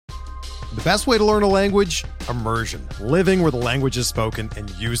The best way to learn a language? Immersion. Living where the language is spoken and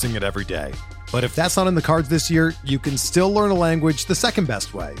using it every day. But if that's not in the cards this year, you can still learn a language the second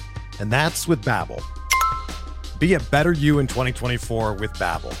best way, and that's with Babbel. Be a better you in 2024 with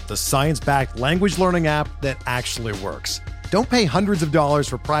Babbel, the science-backed language learning app that actually works. Don't pay hundreds of dollars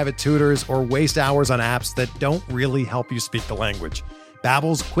for private tutors or waste hours on apps that don't really help you speak the language.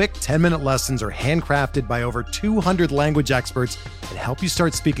 Babbel's quick 10-minute lessons are handcrafted by over 200 language experts and help you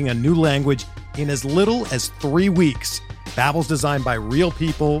start speaking a new language in as little as 3 weeks. Babbel's designed by real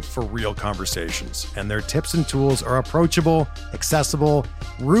people for real conversations, and their tips and tools are approachable, accessible,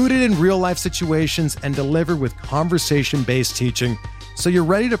 rooted in real-life situations, and delivered with conversation-based teaching, so you're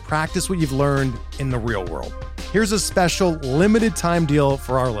ready to practice what you've learned in the real world. Here's a special limited-time deal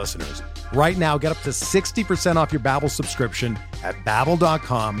for our listeners. Right now, get up to 60% off your Babbel subscription at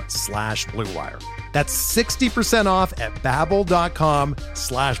babbel.com/Blue Wire. That's 60% off at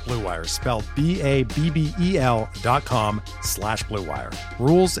babbel.com/Blue Wire, spelled BABBEL.com/Blue Wire.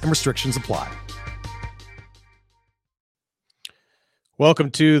 Rules and restrictions apply.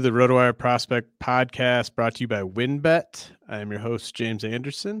 Welcome to the RotoWire Prospect Podcast, brought to you by WynnBET. I am your host, James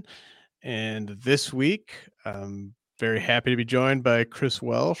Anderson, and this week, very happy to be joined by Chris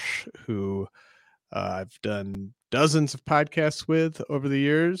Welsh, who I've done dozens of podcasts with over the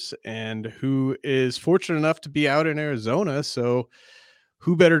years and who is fortunate enough to be out in Arizona. So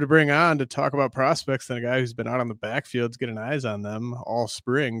who better to bring on to talk about prospects than a guy who's been out on the backfields, getting eyes on them all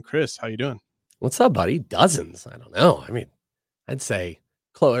spring. Chris, how you doing? What's up, buddy? Dozens. I don't know. I mean, I'd say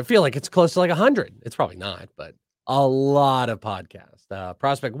close. I feel like it's close to like 100. It's probably not, but a lot of podcasts.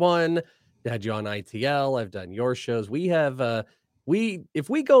 Prospect One, had you on ITL. I've done your shows. We have if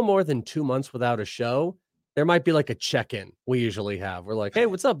we go more than 2 months without a show, there might be like a check-in we usually have. We're like, hey,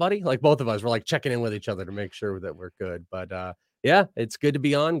 what's up, buddy? Like both of us, we're like checking in with each other to make sure that we're good. But yeah, it's good to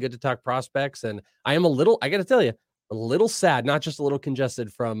be on, good to talk prospects. And I am I got to tell you, a little sad, not just a little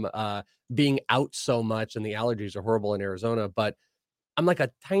congested from being out so much, and the allergies are horrible in Arizona, but I'm like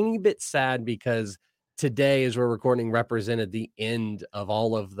a tiny bit sad because today, as we're recording, represented the end of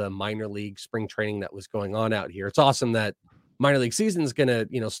all of the minor league spring training that was going on out here. It's awesome that minor league season is going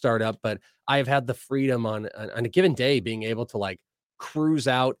to, start up, but I've had the freedom on a given day being able to like cruise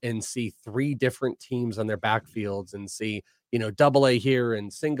out and see 3 different teams on their backfields and see, double A here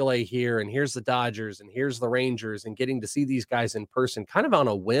and single A here. And here's the Dodgers and here's the Rangers, and getting to see these guys in person kind of on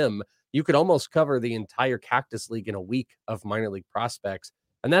a whim. You could almost cover the entire Cactus League in a week of minor league prospects,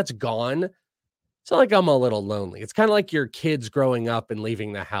 and that's gone. So like I'm a little lonely. It's kind of like your kids growing up and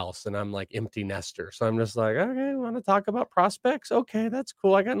leaving the house, and I'm like empty nester. So I'm just like, okay, want to talk about prospects? Okay, that's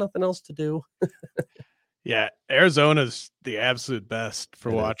cool. I got nothing else to do. Yeah, Arizona's the absolute best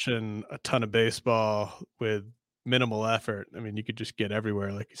for watching a ton of baseball with minimal effort. I mean, you could just get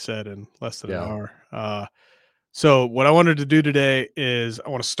everywhere, like you said, in less than an hour. So what I wanted to do today is I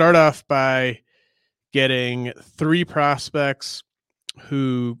want to start off by getting 3 prospects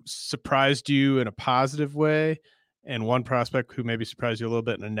who surprised you in a positive way and 1 prospect who maybe surprised you a little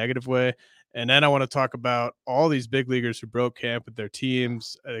bit in a negative way. And then I want to talk about all these big leaguers who broke camp with their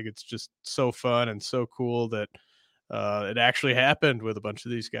teams. I think it's just so fun and so cool that it actually happened with a bunch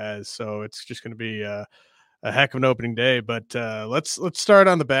of these guys. So it's just going to be a heck of an opening day. But let's start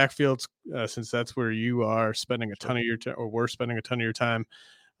on the backfields since that's where you are spending a ton of your time, or we're spending a ton of your time.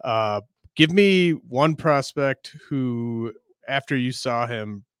 Give me 1 prospect who, after you saw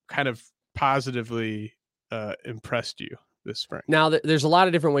him, kind of positively impressed you this spring. Now, there's a lot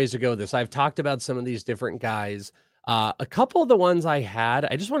of different ways to go with this. I've talked about some of these different guys. A couple of the ones I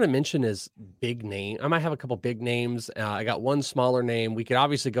just want to mention is big name. I might have a couple big names. I got 1 smaller name. We could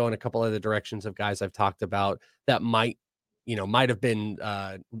obviously go in a couple other directions of guys I've talked about that might have been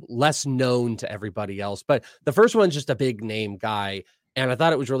less known to everybody else. But the first one's just a big name guy. And I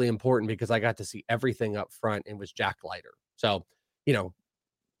thought it was really important because I got to see everything up front, and was Jack Leiter. So,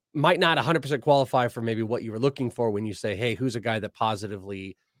 might not 100% qualify for maybe what you were looking for when you say, hey, who's a guy that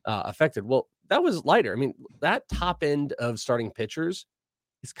positively affected? Well, that was Leiter. I mean, that top end of starting pitchers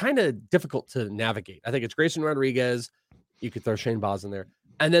is kind of difficult to navigate. I think it's Grayson Rodriguez. You could throw Shane Baz in there.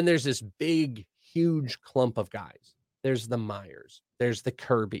 And then there's this big, huge clump of guys. There's the Myers. There's the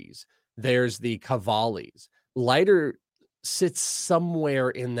Kirbys. There's the Cavallis. Leiter sits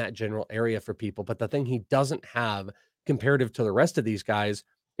somewhere in that general area for people. But the thing he doesn't have comparative to the rest of these guys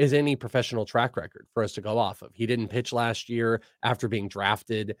is any professional track record for us to go off of. He didn't pitch last year after being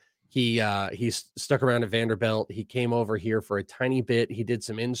drafted. He stuck around at Vanderbilt. He came over here for a tiny bit. He did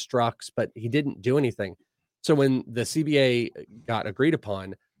some instructs, but he didn't do anything. So when the CBA got agreed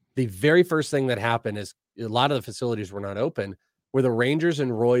upon, the very first thing that happened is a lot of the facilities were not open, where the Rangers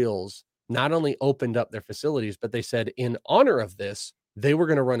and Royals not only opened up their facilities, but they said in honor of this, they were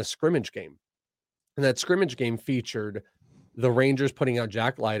going to run a scrimmage game. And that scrimmage game featured the Rangers putting out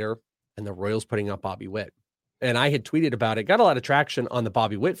Jack Leiter and the Royals putting out Bobby Witt. And I had tweeted about it, got a lot of traction on the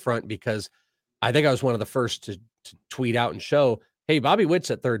Bobby Witt front because I think I was one of the first to tweet out and show, hey, Bobby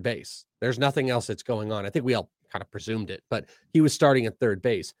Witt's at third base. There's nothing else that's going on. I think we all kind of presumed it, but he was starting at third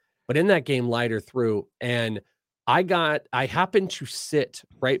base. But in that game, Leiter threw, and I happened to sit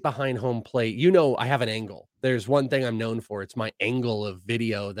right behind home plate. You know, I have an angle. There's one thing I'm known for. It's my angle of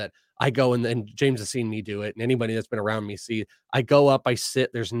video that I go and James has seen me do it. And anybody that's been around me see, I go up, I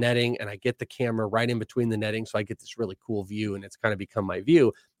sit, there's netting, and I get the camera right in between the netting. So I get this really cool view, and it's kind of become my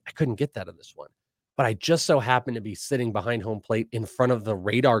view. I couldn't get that on this one, but I just so happened to be sitting behind home plate in front of the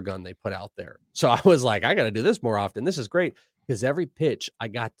radar gun they put out there. So I was like, I got to do this more often. This is great because every pitch I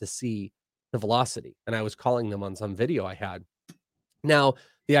got to see the velocity, and I was calling them on some video I had. Now,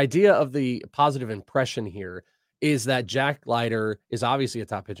 the idea of the positive impression here is that Jack Leiter is obviously a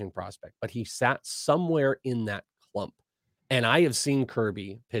top pitching prospect, but he sat somewhere in that clump. And I have seen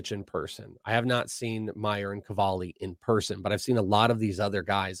Kirby pitch in person. I have not seen Meyer and Cavalli in person, but I've seen a lot of these other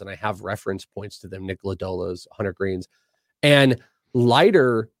guys, and I have reference points to them, Nick Lodola's, Hunter Green's. And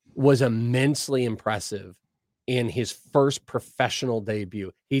Leiter was immensely impressive in his first professional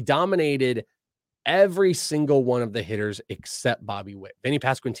debut. He dominated every single one of the hitters except Bobby Witt. Vinny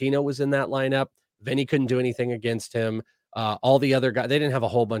Pasquantino was in that lineup. Vinny couldn't do anything against him. All the other guys, they didn't have a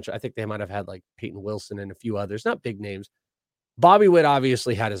whole bunch. I think they might have had like Peyton Wilson and a few others, not big names. Bobby Witt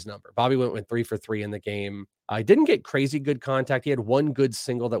obviously had his number. Bobby Witt went 3 for 3 in the game. I didn't get crazy good contact. He had one good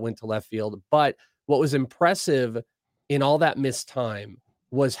single that went to left field. But what was impressive in all that missed time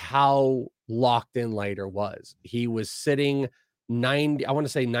was how locked in Leiter was. He was sitting 90, I want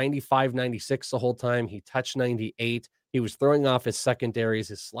to say 95, 96 the whole time. He touched 98. He was throwing off his secondaries.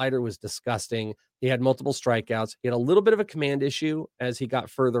 His slider was disgusting. He had multiple strikeouts. He had a little bit of a command issue as he got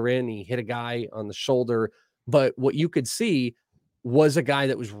further in. He hit a guy on the shoulder. But what you could see was a guy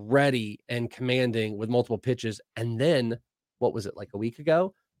that was ready and commanding with multiple pitches. And then, what was it, like a week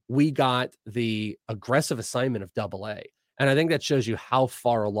ago? We got the aggressive assignment of Double-A. And I think that shows you how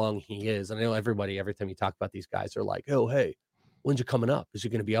far along he is. And I know everybody, every time you talk about these guys, are like, oh, hey, when's it coming up? Is he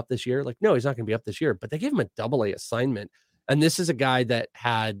going to be up this year? Like, no, he's not going to be up this year. But they gave him a Double-A assignment. And this is a guy that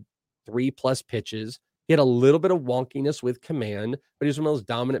had 3+ pitches. He had a little bit of wonkiness with command, but he was one of those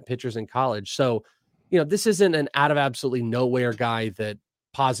dominant pitchers in college. So, you know, this isn't an out of absolutely nowhere guy that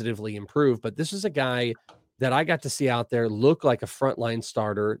positively improved, but this is a guy that I got to see out there look like a frontline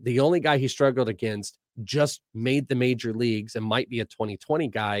starter. The only guy he struggled against just made the major leagues and might be a 2020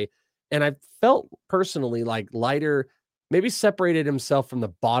 guy. And I felt personally like Leiter maybe separated himself from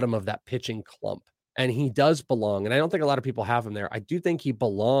the bottom of that pitching clump, and he does belong. And I don't think a lot of people have him there. I do think he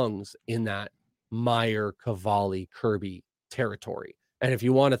belongs in that Meyer, Cavalli, Kirby territory. And if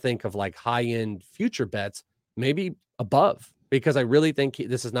you want to think of like high-end future bets, maybe above, because I really think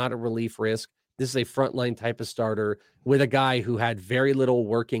this is not a relief risk. This is a frontline type of starter with a guy who had very little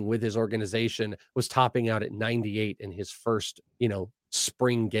working with his organization, was topping out at 98 in his first,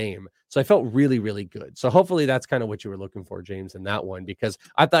 spring game. So I felt really, really good. So hopefully that's kind of what you were looking for, James, in that one, because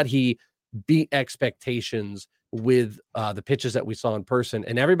I thought he beat expectations with the pitches that we saw in person.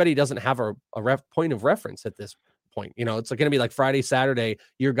 And everybody doesn't have a point of reference at this point. It's going to be like Friday, Saturday.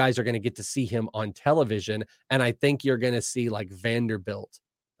 Your guys are going to get to see him on television. And I think you're going to see like Vanderbilt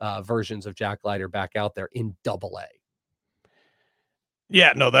versions of Jack Leiter back out there in Double-A.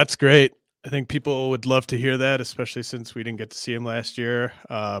 Yeah, no, that's great. I think people would love to hear that, especially since we didn't get to see him last year.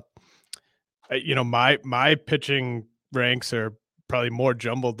 My pitching ranks are probably more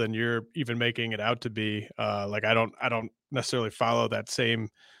jumbled than you're even making it out to be. I don't necessarily follow that same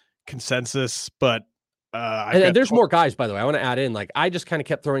consensus, but and there's more guys, by the way. I want to add in, like, I just kind of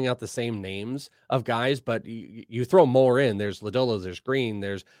kept throwing out the same names of guys, but you throw more in. There's Lodolo, there's Green,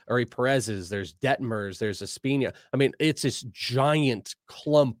 there's Uri Perez's, there's Detmers, there's Espina. I mean, it's this giant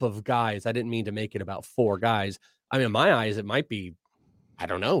clump of guys. I didn't mean to make it about 4 guys. I mean, in my eyes, it might be, I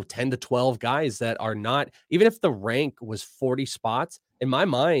don't know, 10 to 12 guys that are not, even if the rank was 40 spots, in my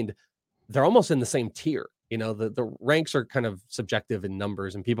mind, they're almost in the same tier. The ranks are kind of subjective in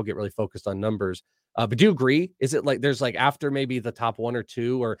numbers, and people get really focused on numbers. But do you agree? Is it like there's like after maybe the top 1 or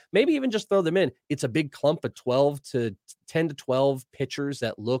 2, or maybe even just throw them in, it's a big clump of 10 to 12 pitchers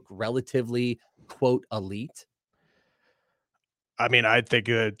that look relatively, quote, elite? I mean, I think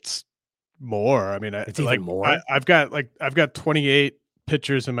it's more. I mean, it's even more. I've got 28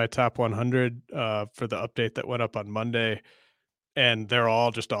 pitchers in my top 100 for the update that went up on Monday, and they're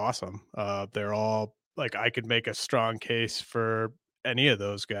all just awesome. They're all like, I could make a strong case for any of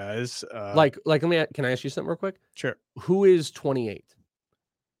those guys. Can I ask you something real quick? Sure. Who is 28?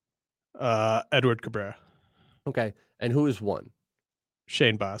 Edward Cabrera. Okay. And who is 1?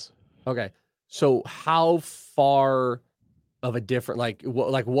 Shane Boss. Okay. So how far of a different,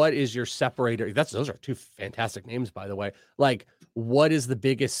 what is your separator? Those are 2 fantastic names, by the way. Like, what is the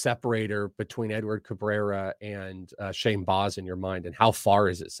biggest separator between Edward Cabrera and Shane Boss in your mind, and how far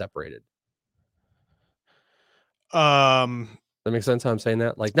is it separated? That makes sense how I'm saying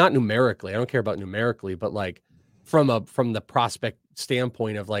that? Like, not numerically. I don't care about numerically, but like from the prospect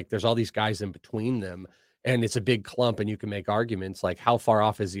standpoint of like, there's all these guys in between them, and it's a big clump, and you can make arguments. Like, how far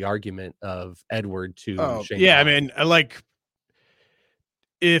off is the argument of Edward to Shane yeah, Boss?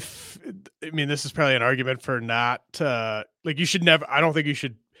 I mean, this is probably an argument for not you should never. I don't think you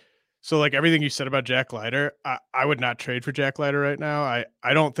should. So like everything you said about Jack Leiter, I would not trade for Jack Leiter right now.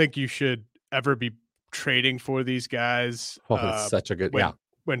 I don't think you should ever be trading for these guys. It's such a good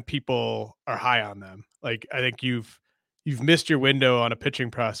when people are high on them. Like, I think you've missed your window on a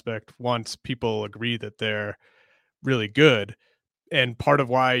pitching prospect once people agree that they're really good. And part of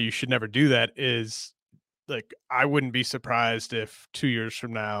why you should never do that is, like, I wouldn't be surprised if 2 years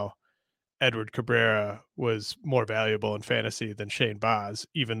from now Edward Cabrera was more valuable in fantasy than Shane Boss,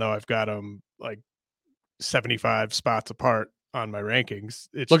 even though I've got him like 75 spots apart on my rankings.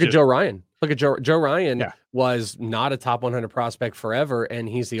 Look at Joe Ryan. Joe Ryan was not a top 100 prospect forever, and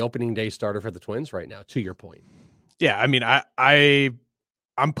he's the opening day starter for the Twins right now, to your point. Yeah, I mean,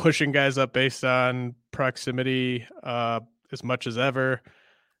 I'm pushing guys up based on proximity as much as ever.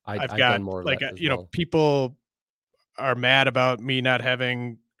 I've got more like, people are mad about me not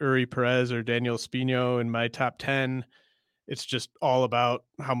having Uri Perez or Daniel Espino in my top 10. It's just all about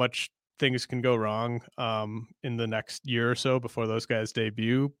how much things can go wrong in the next year or so before those guys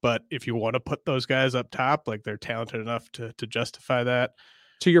debut. But if you want to put those guys up top, like, they're talented enough to justify that.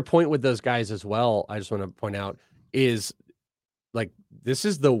 To your point with those guys as well, I just want to point out is, like, this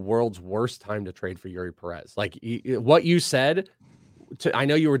is the world's worst time to trade for Uri Perez. Like, what you said, I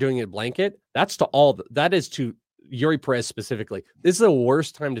know you were doing it blanket. That is to Uri Perez specifically. This is the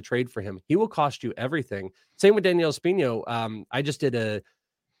worst time to trade for him. He will cost you everything. Same with Daniel Espino. I just did a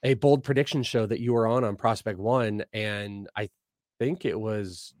bold prediction show that you were on Prospect One, and I think it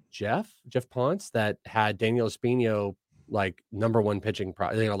was Jeff Ponce that had Daniel Espino like number 1 pitching,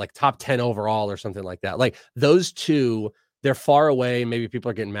 like top 10 overall or something like that. Like, those 2, they're far away. Maybe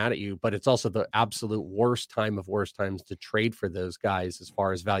people are getting mad at you, but it's also the absolute worst time of worst times to trade for those guys as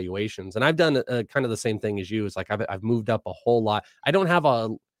far as valuations. And I've done kind of the same thing as you. It's like I've moved up a whole lot. I don't have I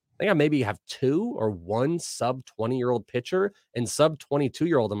think I maybe have 2 or 1 sub 20-year-old pitcher and sub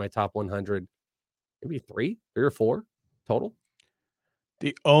 22-year-old in my top 100. Maybe 3 or 4 total.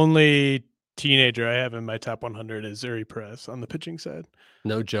 The only teenager I have in my top 100 is Uri Perez on the pitching side.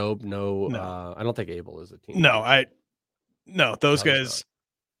 No Job, no. I don't think Abel is a teenager. No, those guys.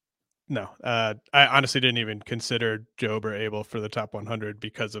 No, I honestly didn't even consider Job or Abel for the top 100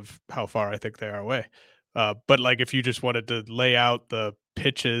 because of how far I think they are away. But like, if you just wanted to lay out the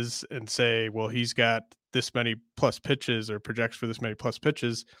pitches and say, well, he's got this many plus pitches or projects for this many plus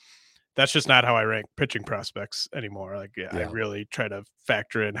pitches, that's just not how I rank pitching prospects anymore. Like, I really try to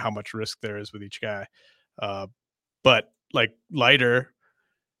factor in how much risk there is with each guy. But like Leiter,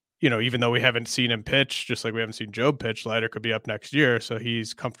 even though we haven't seen him pitch, just like we haven't seen Job pitch, Leiter could be up next year. So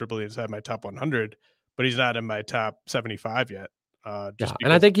he's comfortably inside my top 100, but he's not in my top 75 yet.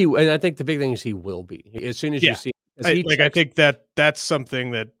 And I think the big thing is he will be as soon as you see. I think that's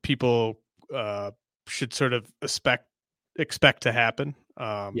something that people should sort of expect to happen.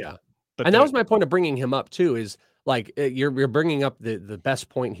 But that was my point of bringing him up too. Is like, you're bringing up the best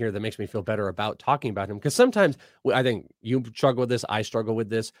point here that makes me feel better about talking about him, because sometimes I think you struggle with this, I struggle with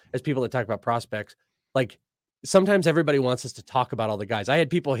this as people that talk about prospects. Like, sometimes everybody wants us to talk about all the guys. I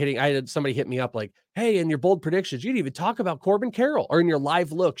had somebody hit me up like, hey, in your bold predictions, you didn't even talk about Corbin Carroll, or in your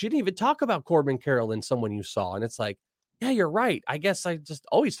live looks, you didn't even talk about Corbin Carroll in someone you saw. And it's like, yeah, you're right. I guess I just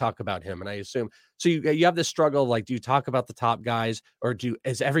always talk about him. And I assume, so you have this struggle, like, do you talk about the top guys, or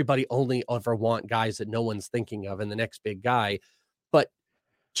is everybody only ever want guys that no one's thinking of and the next big guy? But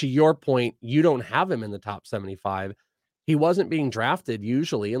to your point, you don't have him in the top 75. He wasn't being drafted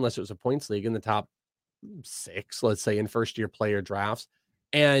usually, unless it was a points league, in the top 6, let's say, in first year player drafts.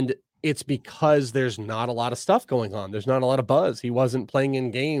 And it's because there's not a lot of stuff going on. There's not a lot of buzz. He wasn't playing in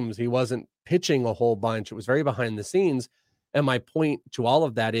games. He wasn't pitching a whole bunch. It was very behind the scenes. And my point to all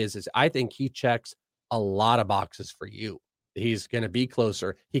of that is I think he checks a lot of boxes for you. He's going to be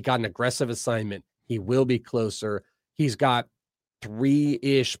closer. He got an aggressive assignment. He will be closer. He's got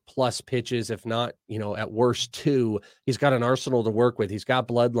 3-ish plus pitches, if not, at worst 2. He's got an arsenal to work with. He's got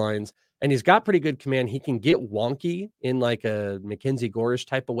bloodlines, and he's got pretty good command. He can get wonky in like a Mackenzie Gorish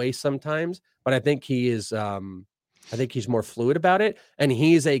type of way sometimes, but I think he's more fluid about it. And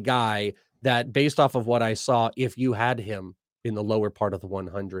he's a guy that, based off of what I saw, if you had him in the lower part of the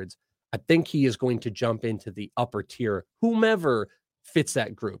 100s, I think he is going to jump into the upper tier, whomever fits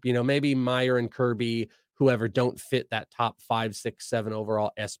that group. Maybe Meyer and Kirby, whoever don't fit that top 5, 6, 7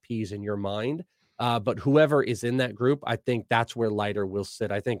 overall SPs in your mind. But whoever is in that group, I think that's where Leiter will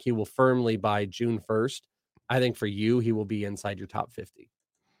sit. I think he will firmly, by June 1st, I think for you, he will be inside your top 50,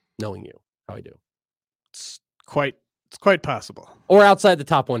 knowing you, how I do. It's quite possible. Or outside the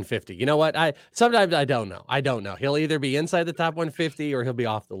top 150. You know what? Sometimes I don't know. He'll either be inside the top 150 or he'll be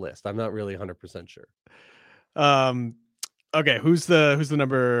off the list. I'm not really 100% sure. Okay, who's the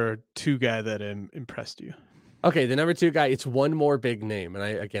number 2 guy that impressed you? Okay, the number 2 guy, it's one more big name. And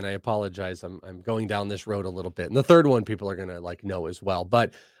I apologize. I'm going down this road a little bit. And the third one people are going to know as well.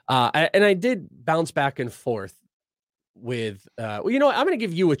 But I did bounce back and forth with I'm going to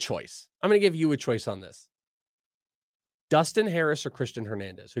give you a choice. I'm going to give you a choice on this. Dustin Harris or Christian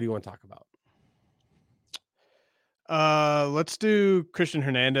Hernandez? Who do you want to talk about? Let's do Christian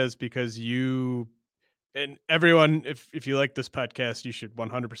Hernandez, because you and everyone, if you like this podcast, you should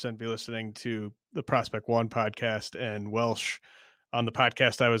 100% be listening to the Prospect One podcast. And Welsh, on the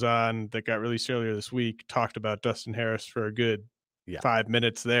podcast I was on that got released earlier this week, talked about Dustin Harris for a good 5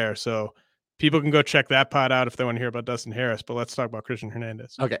 minutes there. So people can go check that pod out if they want to hear about Dustin Harris, but let's talk about Christian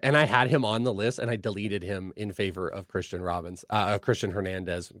Hernandez. Okay. And I had him on the list and I deleted him in favor of Christian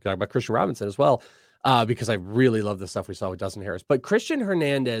Hernandez. Talk about Christian Robinson as well, because I really love the stuff we saw with Dustin Harris. But Christian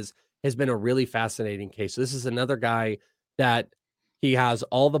Hernandez has been a really fascinating case. So this is another guy that he has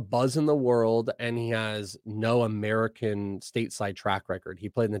all the buzz in the world and he has no American stateside track record. He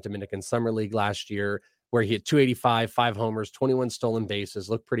played in the Dominican Summer League last year where he had 285, 5 homers, 21 stolen bases,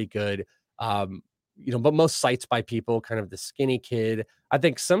 looked pretty good. But most cites by people, kind of the skinny kid. I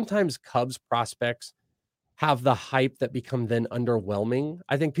think sometimes Cubs prospects have the hype that become then underwhelming.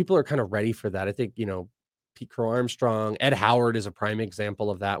 I think people are kind of ready for that. I think, Pete Crow Armstrong, Ed Howard is a prime example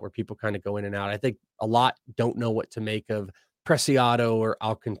of that, where people kind of go in and out. I think a lot don't know what to make of Preciado or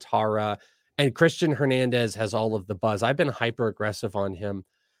Alcantara, and Christian Hernandez has all of the buzz. I've been hyper aggressive on him,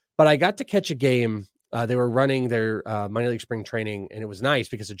 but I got to catch a game. They were running their minor league spring training, and it was nice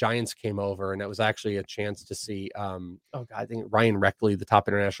because the Giants came over, and it was actually a chance to see, I think Ryan Reckley, the top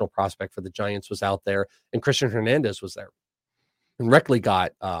international prospect for the Giants, was out there, and Christian Hernandez was there. And Reckley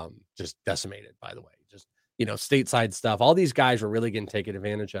got just decimated, by the way. Just, stateside stuff. All these guys were really getting taken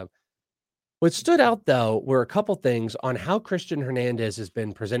advantage of. What stood out, though, were a couple things on how Christian Hernandez has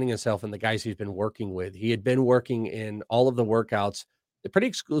been presenting himself and the guys he's been working with. He had been working in all of the workouts pretty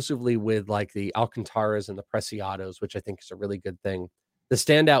exclusively with like the Alcantaras and the Preciados, which I think is a really good thing. The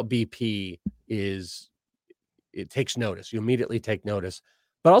standout BP it takes notice. You immediately take notice,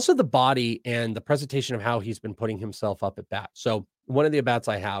 but also the body and the presentation of how he's been putting himself up at bat. So one of the at-bats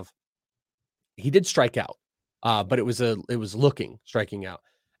I have, he did strike out, but it was striking out.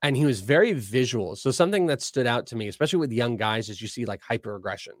 And he was very visual. So something that stood out to me, especially with young guys, is you see like hyper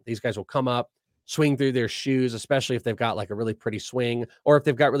aggression. These guys will come up, swing through their shoes, especially if they've got like a really pretty swing, or if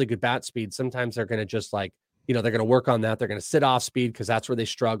they've got really good bat speed. Sometimes they're going to just they're going to work on that. They're going to sit off speed because that's where they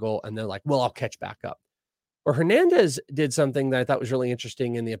struggle. And they're like, well, I'll catch back up. Or Hernandez did something that I thought was really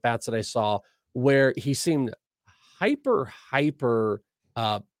interesting in the at-bats that I saw, where he seemed hyper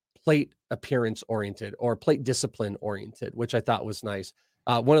plate appearance oriented or plate discipline oriented, which I thought was nice.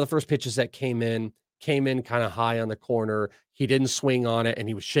 One of the first pitches that came in kind of high on the corner. He didn't swing on it and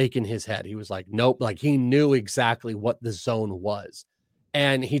he was shaking his head. He was like, nope. Like he knew exactly what the zone was.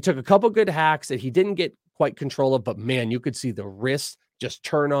 And he took a couple good hacks that he didn't get quite control of, but man, you could see the wrist just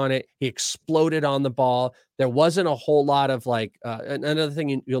turn on it. He exploded on the ball. There wasn't a whole lot of another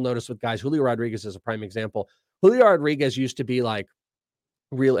thing you'll notice with guys, Julio Rodriguez is a prime example. Julio Rodriguez used to be like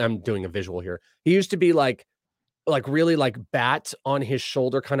I'm doing a visual here. He used to be like really like bat on his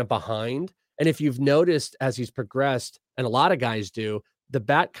shoulder, kind of behind. And if you've noticed as he's progressed, and a lot of guys do, the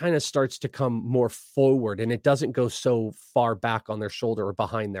bat kind of starts to come more forward and it doesn't go so far back on their shoulder or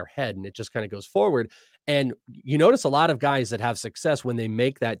behind their head. And it just kind of goes forward. And you notice a lot of guys that have success when they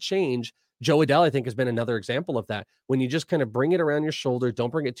make that change. Joe Adell, I think, has been another example of that. When you just kind of bring it around your shoulder,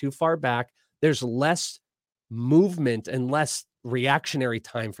 don't bring it too far back, there's less movement and less reactionary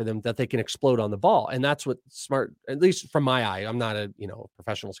time for them that they can explode on the ball. And that's what smart, at least from my eye, I'm not a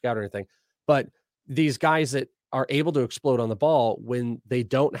professional scout or anything, but these guys that are able to explode on the ball when they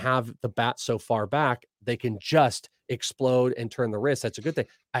don't have the bat so far back, they can just explode and turn the wrist, that's a good thing.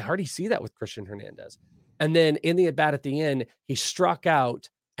 I already see that with Christian Hernandez. And then in the at-bat at the end, he struck out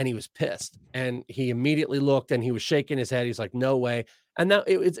and he was pissed. And he immediately looked and he was shaking his head. He's like, no way. And now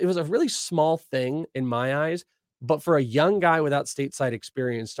it was a really small thing in my eyes. But for a young guy without stateside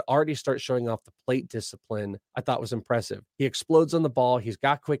experience to already start showing off the plate discipline, I thought was impressive. He explodes on the ball. He's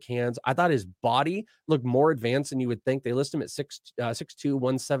got quick hands. I thought his body looked more advanced than you would think. They list him at 6'2",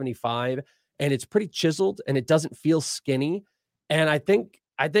 175, and it's pretty chiseled and it doesn't feel skinny. And I think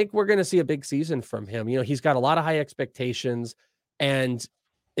we're going to see a big season from him. You know, he's got a lot of high expectations, and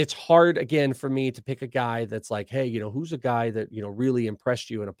it's hard again for me to pick a guy that's like, hey, you know, who's a guy that, you know, really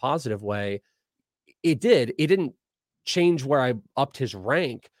impressed you in a positive way. It didn't change where I upped his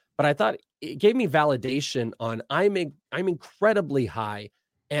rank, but I thought it gave me validation on I'm incredibly high.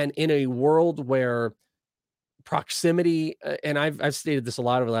 And in a world where proximity, and I've stated this a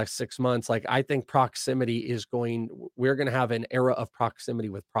lot over the last 6 months, like I think proximity we're going to have an era of proximity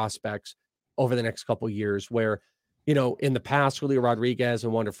with prospects over the next couple of years where, you know, in the past, Julio Rodriguez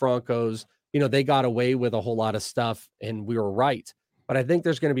and Wander Franco's, you know, they got away with a whole lot of stuff and we were right. But I think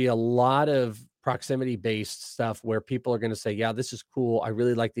there's going to be a lot of proximity based stuff where people are going to say, yeah, this is cool. I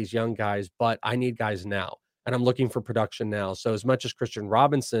really like these young guys, but I need guys now. And I'm looking for production now. So as much as Christian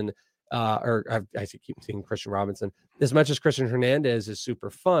Robinson, I keep seeing Christian Robinson, as much as Christian Hernandez is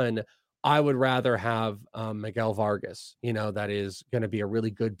super fun, I would rather have Miguel Vargas, you know, that is going to be a really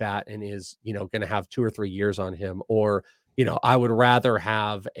good bat and is, you know, going to have 2 or 3 years on him. Or, you know, I would rather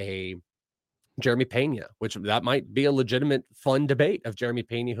have a Jeremy Pena, which that might be a legitimate fun debate of Jeremy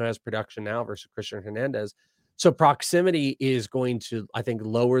Pena, who has production now, versus Christian Hernandez. So proximity is going to, I think,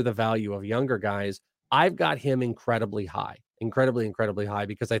 lower the value of younger guys. I've got him incredibly high, incredibly high,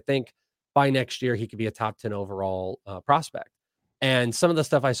 because I think by next year he could be a top 10 overall prospect. And some of the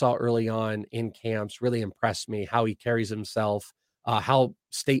stuff I saw early on in camps really impressed me, how he carries himself, how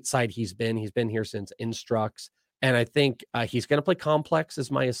stateside he's been. He's been here since Instructs. And I think he's going to play complex is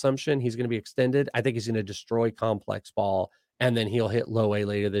my assumption. He's going to be extended. I think he's going to destroy complex ball, and then he'll hit low A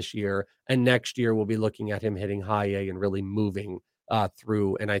later this year. And next year we'll be looking at him hitting high A and really moving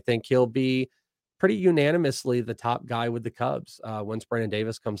through. And I think he'll be pretty unanimously the top guy with the Cubs. Once Brandon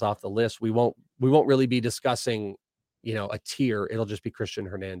Davis comes off the list, we won't really be discussing, you know, a tier. It'll just be Christian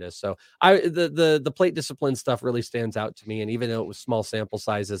Hernandez. So the plate discipline stuff really stands out to me. And even though it was small sample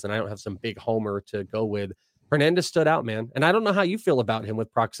sizes and I don't have some big homer to go with, Hernandez stood out, man. And I don't know how you feel about him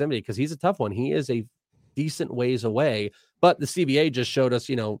with proximity, because he's a tough one. He is a decent ways away, but the CBA just showed us,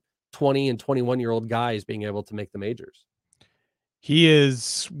 you know, 20 and 21-year-old guys being able to make the majors. He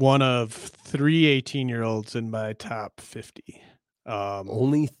is one of 3 18-year-olds in my top 50.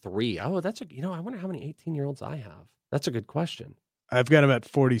 Only 3. Oh, that's I wonder how many 18-year-olds I have. That's a good question. I've got him at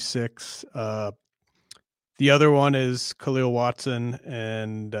 46. The other one is Khalil Watson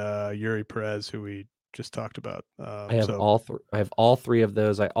and Yuri Perez, who we just talked about. I have all 3 of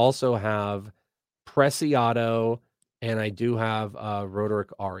those. I also have Preciado, and I do have Roderick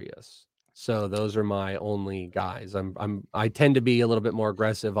Arias. So those are my only guys. I tend to be a little bit more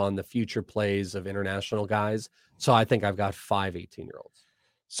aggressive on the future plays of international guys. So I think I've got 5 18-year-olds.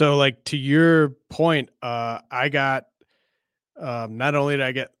 So, like, to your point, I got not only did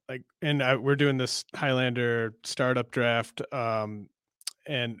I get we're doing this Highlander startup draft,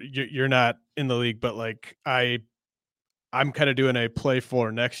 and you're not in the league, but like I'm kind of doing a play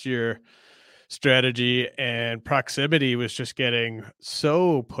for next year strategy, and proximity was just getting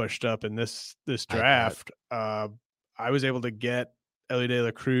so pushed up in this draft. I was able to get Ellie De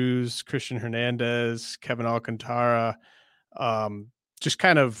La Cruz, Christian Hernandez, Kevin Alcantara. Just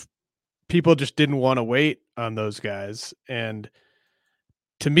kind of people just didn't want to wait on those guys. And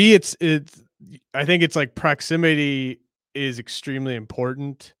to me, I think it's like proximity is extremely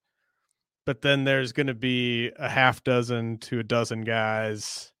important, but then there's going to be a half dozen to a dozen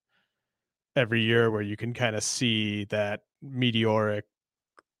guys every year where you can kind of see that meteoric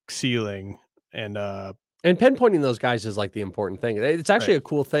ceiling, and pinpointing those guys is like the important thing. It's actually a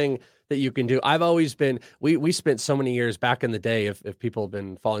cool thing that you can do. I've always been, we spent so many years back in the day, if people have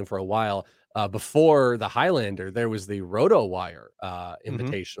been following for a while, before the Highlander, there was the RotoWire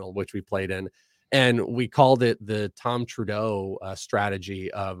Invitational, which we played in, and we called it the Tom Trudeau strategy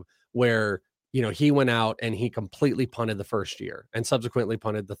of where, you know, he went out and he completely punted the first year and subsequently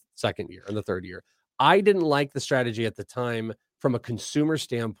punted the second year and the third year. I didn't like the strategy at the time from a consumer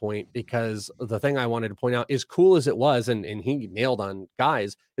standpoint, because the thing I wanted to point out, as cool as it was, and he nailed on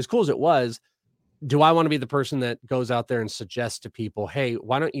guys, as cool as it was, do I want to be the person that goes out there and suggests to people, hey,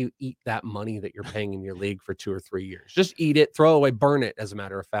 why don't you eat that money that you're paying in your league for 2 or 3 years? Just eat it, throw it away, burn it, as a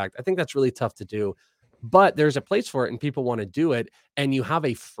matter of fact. I think that's really tough to do. but there's a place for it and people want to do it, and you have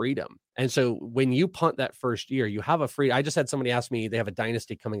a freedom. And so when you punt that first year, you have a free. I just had somebody ask me, they have a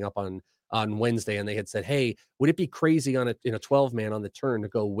dynasty coming up on Wednesday, and they had said, hey, would it be crazy on a 12-man on the turn to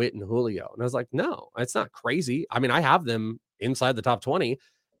go Witt and Julio? And I was like, no, it's not crazy. I mean, I have them inside the top 20,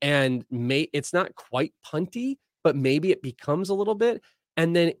 and it's not quite punty, but maybe it becomes a little bit.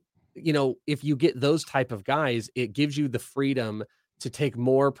 And then, if you get those type of guys, it gives you the freedom to take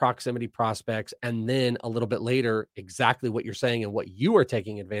more proximity prospects. And then a little bit later, exactly what you're saying and what you are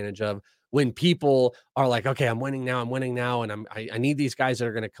taking advantage of, when people are like, okay, I'm winning now, and I need these guys that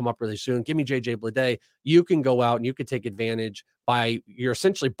are going to come up really soon. Give me JJ Bleday. You can go out and you can take advantage you're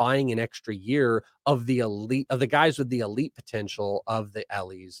essentially buying an extra year of the elite, of the guys with the elite potential, of the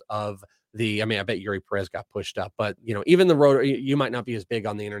Ellies, of I bet Yuri Perez got pushed up, but even the rotor, you might not be as big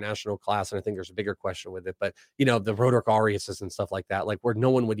on the international class. And I think there's a bigger question with it, but the Roderick Arias and stuff like that, like where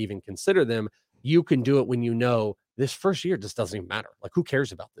no one would even consider them. You can do it when this first year just doesn't even matter. Like, who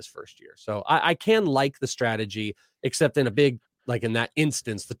cares about this first year? So I can like the strategy, except in a big, like in that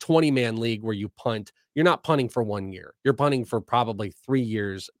instance, the 20-man league where you punt, you're not punting for 1 year. You're punting for probably 3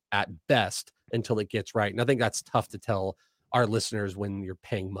 years at best until it gets right. And I think that's tough to tell our listeners when you're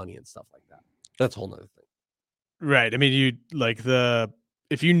paying money and stuff like that. That's a whole nother thing. Right. I mean, if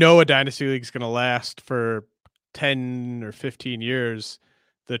a dynasty league is going to last for 10 or 15 years,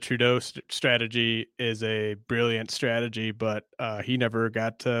 the Trudeau strategy is a brilliant strategy, but he never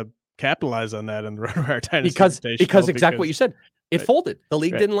got to capitalize on that in the RotoWire Dynasty because exactly what you said. It right. folded. The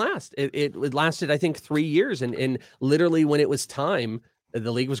league didn't last. It lasted, I think, 3 years, and literally when it was time,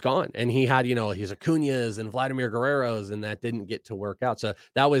 the league was gone. And he had, his Acuñas and Vladimir Guerreros, and that didn't get to work out. So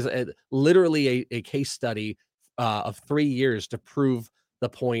that was literally a case study of 3 years to prove the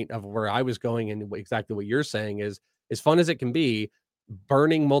point of where I was going, and exactly what you're saying is, as fun as it can be,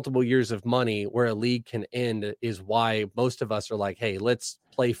 burning multiple years of money where a league can end is why most of us are like, hey, let's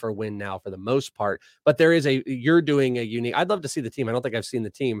play for win now for the most part. But you're doing a unique, I'd love to see the team. I don't think I've seen the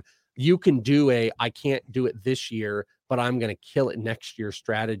team. You can do I can't do it this year, but I'm going to kill it next year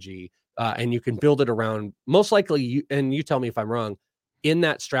strategy. And you can build it around, most likely, and you tell me if I'm wrong, in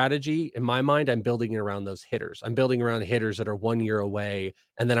that strategy, in my mind, I'm building it around those hitters. I'm building around hitters that are 1 year away,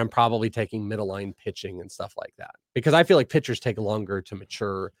 and then I'm probably taking middle line pitching and stuff like that, because I feel like pitchers take longer to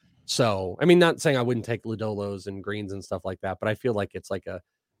mature. So, I mean, not saying I wouldn't take Ludolos and Greens and stuff like that, but I feel like it's like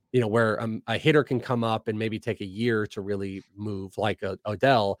where a hitter can come up and maybe take a year to really move, like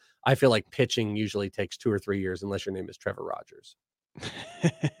Odell. I feel like pitching usually takes 2 or 3 years, unless your name is Trevor Rogers.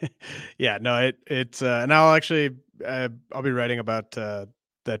 Yeah, no, it's and I'll actually I'll be writing about that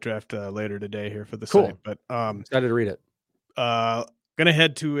draft later today here for the site. But excited to read it. Gonna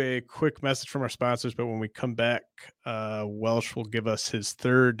head to a quick message from our sponsors, but when we come back, Welsh will give us his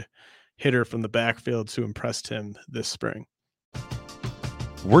third hitter from the Backfields who impressed him this spring.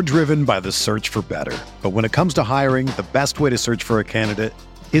 We're driven by the search for better, but when it comes to hiring, the best way to search for a candidate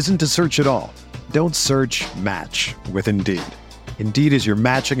isn't to search at all. Don't search, match with Indeed. Indeed is your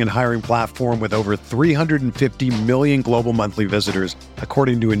matching and hiring platform with over 350 million global monthly visitors,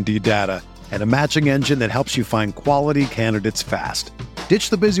 according to Indeed data, and a matching engine that helps you find quality candidates fast.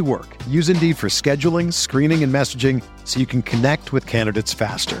 Ditch the busy work. Use Indeed for scheduling, screening, and messaging so you can connect with candidates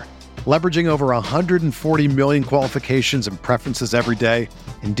faster. Leveraging over 140 million qualifications and preferences every day,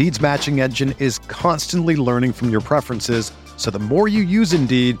 Indeed's matching engine is constantly learning from your preferences, so the more you use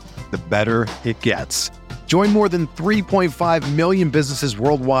Indeed, the better it gets. Join more than 3.5 million businesses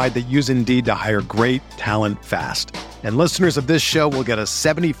worldwide that use Indeed to hire great talent fast. And listeners of this show will get a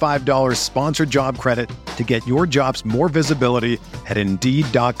 $75 sponsored job credit to get your jobs more visibility at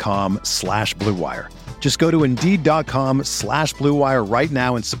Indeed.com/Blue Wire. Just go to Indeed.com/Blue Wire right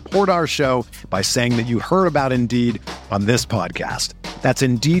now and support our show by saying that you heard about Indeed on this podcast. That's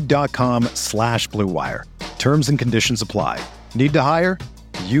Indeed.com/Blue Wire. Terms and conditions apply. Need to hire?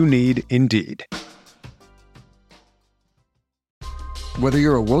 You need Indeed. Whether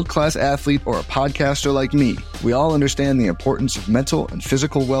you're a world-class athlete or a podcaster like me, we all understand the importance of mental and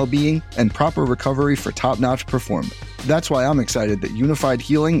physical well-being and proper recovery for top-notch performance. That's why I'm excited that Unified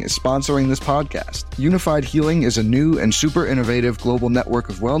Healing is sponsoring this podcast. Unified Healing is a new and super innovative global network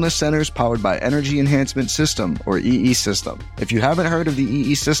of wellness centers powered by Energy Enhancement System, or EE System. If you haven't heard of the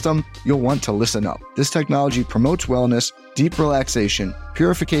EE System, you'll want to listen up. This technology promotes wellness, deep relaxation,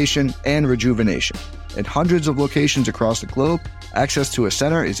 purification, and rejuvenation. At hundreds of locations across the globe, access to a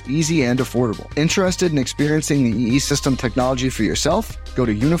center is easy and affordable. Interested in experiencing the EE System technology for yourself? Go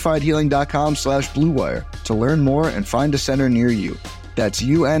to unifiedhealing.com/Blue Wire to learn more and find a center near you. That's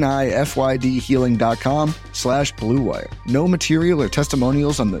unifydhealing.com/Blue Wire. No material or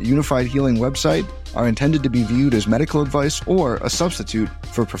testimonials on the Unified Healing website are intended to be viewed as medical advice or a substitute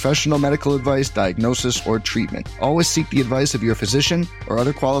for professional medical advice, diagnosis, or treatment. Always seek the advice of your physician or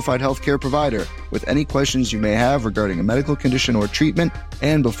other qualified healthcare provider with any questions you may have regarding a medical condition or treatment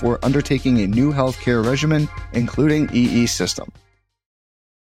and before undertaking a new healthcare regimen, including EE system.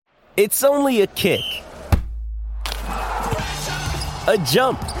 It's only a kick, a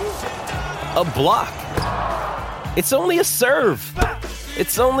jump, a block. It's only a serve.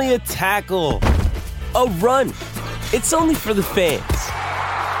 It's only a tackle, a run. It's only for the fans.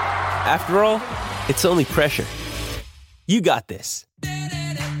 After all, it's only pressure. You got this.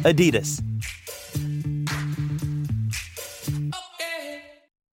 Adidas.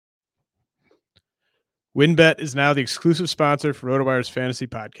 WynnBET is now the exclusive sponsor for RotoWire's fantasy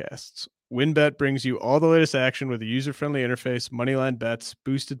podcasts. WynnBET brings you all the latest action with a user-friendly interface, moneyline bets,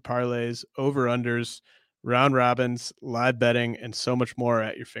 boosted parlays, over-unders, round robins, live betting, and so much more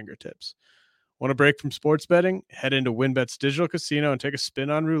at your fingertips. Want a break from sports betting? Head into WynnBET's digital casino and take a spin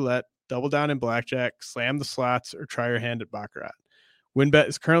on roulette, double down in blackjack, slam the slots, or try your hand at baccarat. WynnBET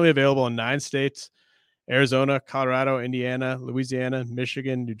is currently available in 9 states: Arizona, Colorado, Indiana, Louisiana,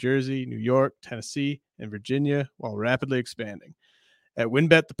 Michigan, New Jersey, New York, Tennessee, and Virginia, while rapidly expanding. At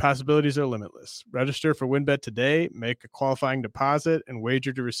WynnBET, the possibilities are limitless. Register for WynnBET today, make a qualifying deposit, and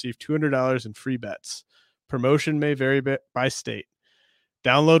wager to receive $200 in free bets. Promotion may vary by state.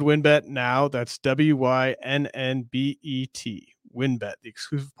 Download WynnBET now. That's WYNNBET. WynnBET, the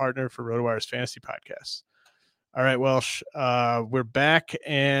exclusive partner for RotoWire's fantasy podcasts. All right, Welsh, we're back,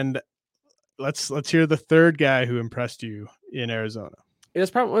 and let's hear the third guy who impressed you in Arizona.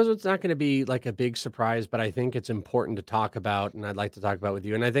 It's not going to be like a big surprise, but I think it's important to talk about, and I'd like to talk about with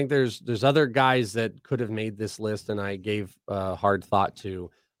you. And I think there's other guys that could have made this list, and I gave hard thought to.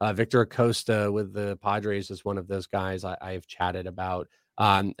 Victor Acosta with the Padres is one of those guys I've chatted about.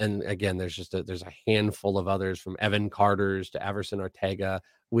 And again, there's a handful of others, from Evan Carter's to Everson Ortega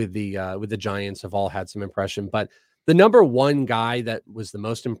with the Giants, have all had some impression. But the number one guy that was the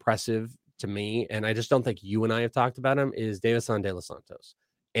most impressive to me, and I just don't think you and I have talked about him, is Davison De Los Santos.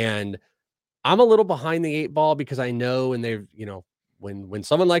 And I'm a little behind the 8 ball because I know, and they've, when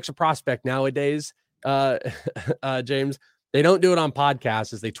someone likes a prospect nowadays, James, they don't do it on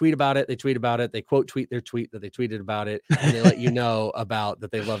podcasts. Is they tweet about it, they quote tweet their tweet that they tweeted about it, and they let you know about that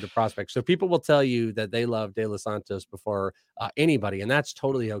they love the prospect. So people will tell you that they love De Los Santos before anybody, and that's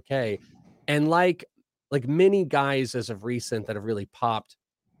totally okay. And like many guys as of recent that have really popped,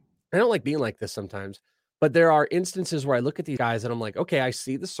 I don't like being like this sometimes, but there are instances where I look at these guys and I'm like, okay, I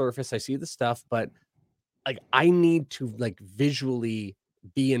see the surface, I see the stuff, but like I need to visually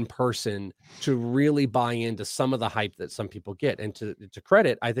be in person to really buy into some of the hype that some people get. And to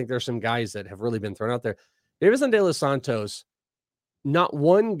credit, I think there's some guys that have really been thrown out there. Davison De Los Santos, not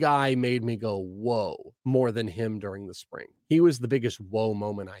one guy made me go, whoa, more than him during the spring. He was the biggest whoa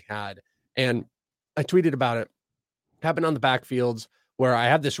moment I had. And I tweeted about it. Happened on the Backfields, where I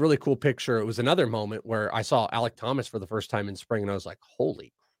had this really cool picture. It was another moment where I saw Alec Thomas for the first time in spring, and I was like,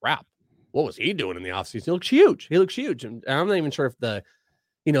 holy crap, what was he doing in the offseason? He looks huge. And I'm not even sure if the,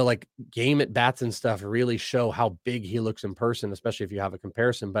 game at bats and stuff really show how big he looks in person, especially if you have a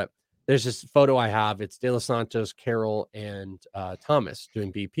comparison. But there's this photo I have. It's De Los Santos, Carroll, and Thomas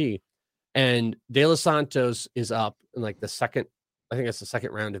doing BP. And De Los Santos is up in the second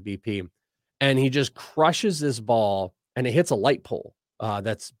round of BP. And he just crushes this ball, and it hits a light pole.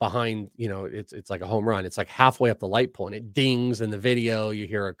 That's behind, it's like a home run. It's like halfway up the light pole, and it dings in the video. You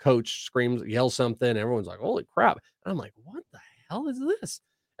hear a coach yell something, and everyone's like, holy crap. And I'm like, what the hell is this?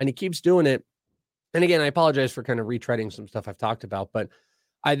 And he keeps doing it. And again, I apologize for kind of retreading some stuff I've talked about, but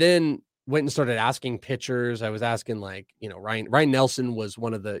I then went and started asking pitchers. I was asking Ryan Nelson was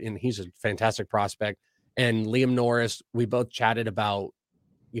one of and he's a fantastic prospect, and Liam Norris. We both chatted about,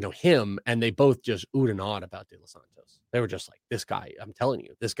 him, and they both just oohed and awed about De Los Santos. They were just like, this guy, I'm telling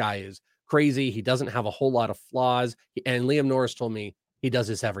you, this guy is crazy. He doesn't have a whole lot of flaws. And Liam Norris told me he does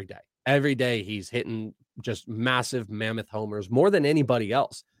this every day. Every day he's hitting just massive mammoth homers, more than anybody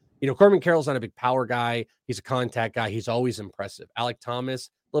else. Corbin Carroll's not a big power guy. He's a contact guy. He's always impressive. Alec Thomas,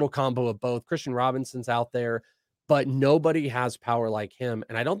 little combo of both. Christian Robinson's out there, but nobody has power like him.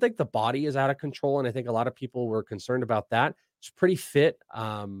 And I don't think the body is out of control. And I think a lot of people were concerned about that. It's pretty fit.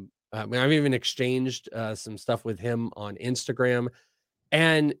 I've even exchanged some stuff with him on Instagram.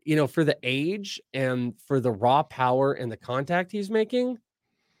 And, for the age and for the raw power and the contact he's making,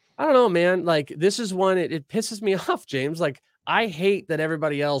 I don't know, man. This is one, it pisses me off, James. I hate that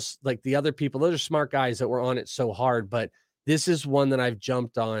everybody else, the other people, those are smart guys that were on it so hard, but this is one that I've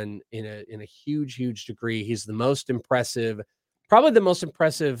jumped on in a huge degree. He's the most impressive, probably the most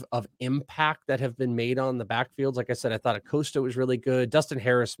impressive of impact that have been made on the backfields. Like I said, I thought Acosta was really good. Dustin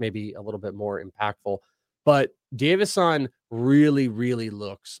Harris maybe a little bit more impactful, but Davison really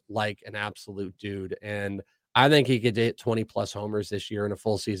looks like an absolute dude. And I think he could hit 20 plus homers this year in a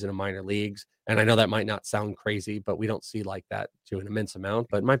full season of minor leagues. And I know that might not sound crazy, but we don't see like that to an immense amount,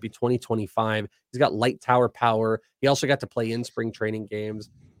 but it might be 2025. He's got light tower power. He also got to play in spring training games.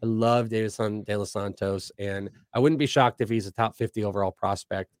 I love Davison De Los Santos, and I wouldn't be shocked if he's a top 50 overall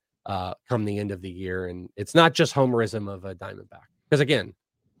prospect come the end of the year. And it's not just homerism of a Diamondback. Because again,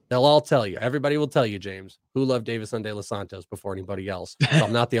 they'll all tell you, everybody will tell you, James, who loved Davison De Los Santos before anybody else. So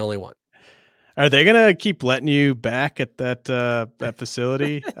I'm not the only one. Are they gonna keep letting you back at that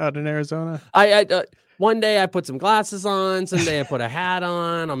facility out in Arizona? I one day I put some glasses on, someday I put a hat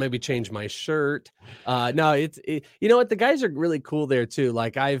on. I'll maybe change my shirt. No, you know what? The guys are really cool there too.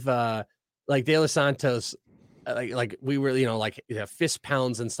 Like I've like De Los Santos, like we were, like fist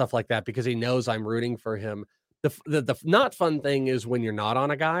pounds and stuff like that because he knows I'm rooting for him. The not fun thing is when you're not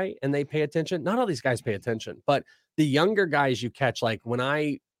on a guy and they pay attention. Not all these guys pay attention, but the younger guys you catch, like when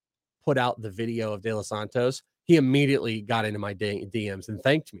I put out the video of De Los Santos, he immediately got into my DMs and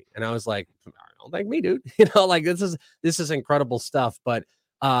thanked me. And I was like, don't thank me, dude. Like this is incredible stuff. But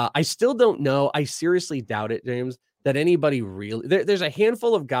I still don't know. I seriously doubt it, James, that anybody really, there's a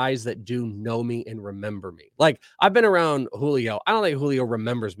handful of guys that do know me and remember me. Like I've been around Julio. I don't think Julio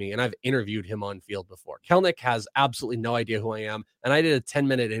remembers me, and I've interviewed him on field before. Kelnick has absolutely no idea who I am. And I did a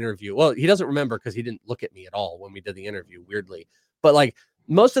 10-minute interview. Well, he doesn't remember because he didn't look at me at all when we did the interview, weirdly. But like,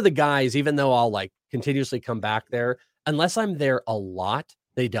 most of the guys, even though I'll like continuously come back there, unless I'm there a lot,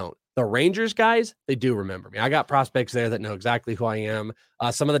 they don't. The Rangers guys, they do remember me. I got prospects there that know exactly who I am.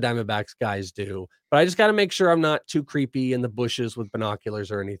 Some of the Diamondbacks guys do, but I just got to make sure I'm not too creepy in the bushes with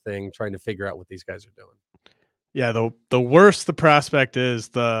binoculars or anything, trying to figure out what these guys are doing. Yeah, the worse the prospect is,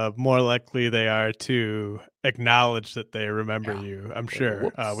 the more likely they are to acknowledge that they remember you, I'm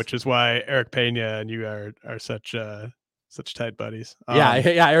sure, which is why Eric Pena and you are such tight buddies.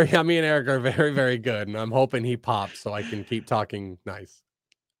 Yeah. Me and Eric are very, very good, and I'm hoping he pops so I can keep talking nice.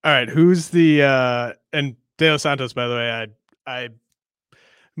 All right, who's the and De Los Santos? By the way, I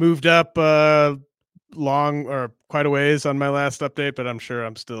moved up long or quite a ways on my last update, but I'm sure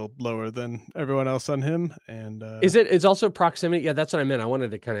I'm still lower than everyone else on him. And it's also proximity? Yeah, that's what I meant. I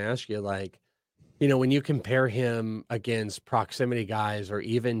wanted to kind of ask you, like, when you compare him against proximity guys, or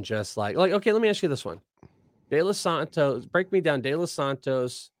even just like okay, let me ask you this one. De Los Santos, break me down De Los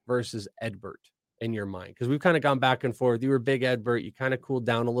Santos versus Edbert in your mind, because we've kind of gone back and forth. You were big Edbert, you kind of cooled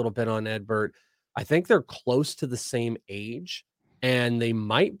down a little bit on Edbert. I think they're close to the same age, and they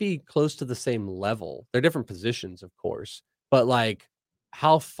might be close to the same level. They're different positions, of course, but like,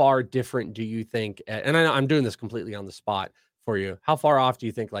 how far different do you think? And I know I'm doing this completely on the spot for you. How far off do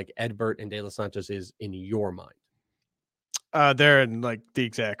you think like Edbert and De Los Santos is in your mind? They're in like the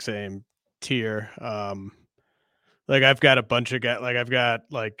exact same tier. Like I've got a bunch of guys. Like I've got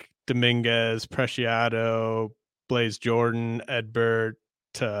like Dominguez, Preciado, Blaze Jordan, Edbert,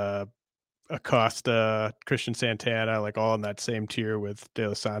 Acosta, Christian Santana, like all in that same tier with De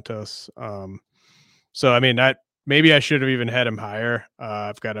Los Santos. So I mean, maybe I should have even had him higher.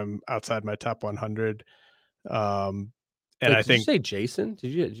 I've got him outside my top 100. And wait, I think did you say Jason?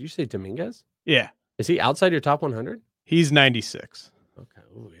 Did you say Dominguez? Yeah. Is he outside your top 100? He's 96. Okay.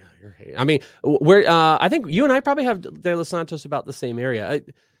 Oh yeah, you're hating. I mean, where I think you and I probably have De Los Santos about the same area.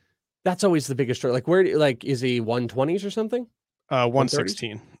 That's always the biggest story. Like, where is he 120s or something?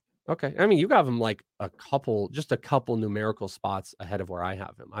 116. Okay. I mean, you got him like a couple numerical spots ahead of where I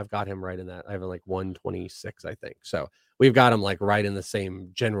have him. I've got him right in that. I have like 126, I think. So we've got him like right in the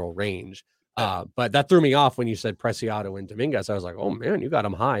same general range. But that threw me off when you said Preciado and Dominguez. I was like, oh man, you got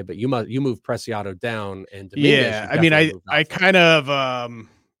him high, but you moved Preciado down and Dominguez. Yeah. I mean, I kind of,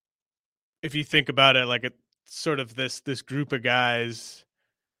 if you think about it, like it's sort of this group of guys,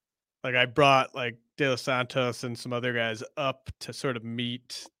 like I brought like De Los Santos and some other guys up to sort of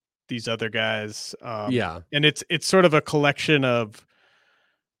meet these other guys. And it's sort of a collection of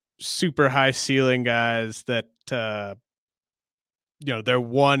super high ceiling guys that, they're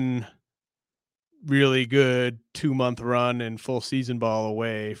one really good 2-month run in full season ball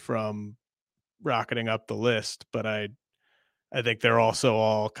away from rocketing up the list. But I think they're also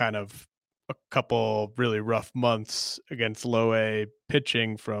all kind of a couple really rough months against low A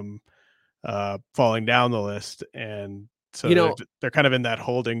pitching from falling down the list. And So they're kind of in that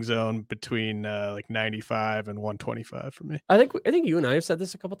holding zone between like 95 and 125 for me. I think you and I have said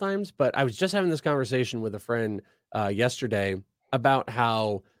this a couple times, but I was just having this conversation with a friend yesterday about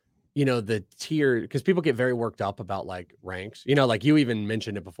how, the tier, because people get very worked up about like ranks, like you even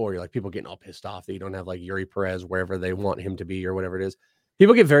mentioned it before. You're like, people getting all pissed off that you don't have like Yuri Perez wherever they want him to be or whatever it is.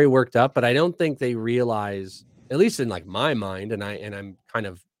 People get very worked up, but I don't think they realize, at least in like my mind, and I'm kind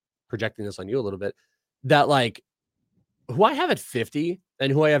of projecting this on you a little bit, that like who I have at 50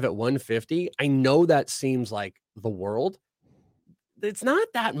 and who I have at 150, I know that seems like the world. It's not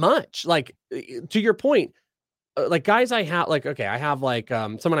that much. Like, to your point, like guys I have, like, okay, I have like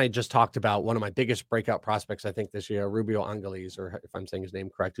someone I just talked about, one of my biggest breakout prospects, I think this year, Rubio Angeles, or if I'm saying his name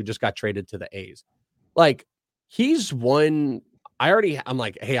correct, who just got traded to the A's. Like, he's one, I'm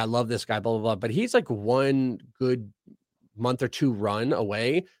like, hey, I love this guy, blah, blah, blah. But he's like one good month or two run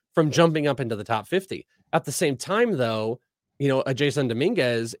away from jumping up into the top 50. At the same time, though, a Jason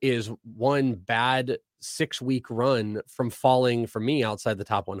Dominguez is one bad 6-week run from falling for me outside the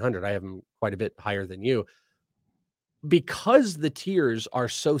top 100. I have him quite a bit higher than you. Because the tiers are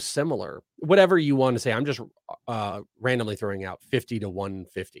so similar, whatever you want to say, I'm just randomly throwing out 50 to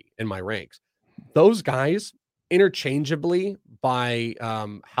 150 in my ranks. Those guys interchangeably by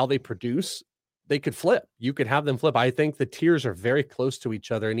how they produce, they could flip. You could have them flip. I think the tiers are very close to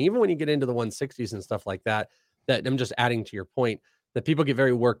each other. And even when you get into the 160s and stuff like that, that I'm just adding to your point, that people get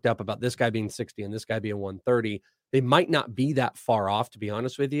very worked up about this guy being 60 and this guy being 130. They might not be that far off, to be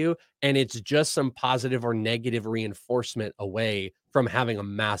honest with you. And it's just some positive or negative reinforcement away from having a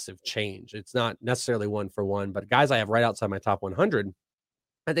massive change. It's not necessarily one for one, but guys I have right outside my top 100,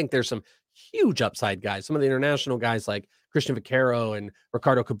 I think there's some huge upside guys. Some of the international guys like Christian Vaquero and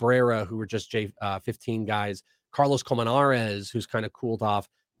Ricardo Cabrera, who were just J15 guys, Carlos Colmenares, who's kind of cooled off.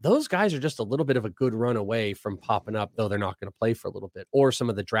 Those guys are just a little bit of a good run away from popping up, though they're not going to play for a little bit. Or some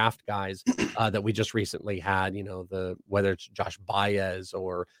of the draft guys that we just recently had, whether it's Josh Baez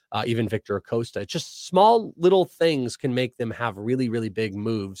or even Victor Acosta. It's just small little things can make them have really, really big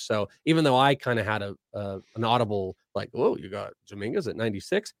moves. So even though I kind of had an audible like, whoa, you got Dominguez at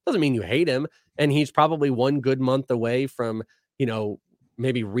 96, doesn't mean you hate him. And he's probably one good month away from,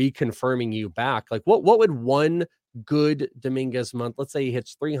 maybe reconfirming you back. Like what would one good Dominguez month, let's say he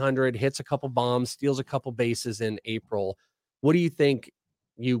hits 300, hits a couple bombs, steals a couple bases in April, what do you think?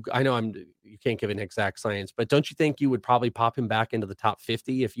 I know you can't give an exact science, but don't you think you would probably pop him back into the top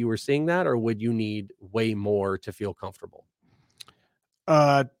 50 if you were seeing that, or would you need way more to feel comfortable?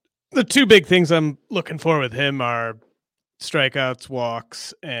 The two big things I'm looking for with him are strikeouts,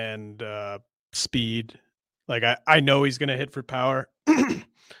 walks, and speed. Like I know he's going to hit for power.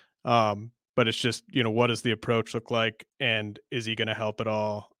 But it's just, what does the approach look like? And is he going to help at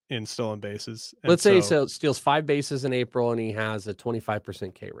all in stolen bases? And let's say he steals 5 bases in April and he has a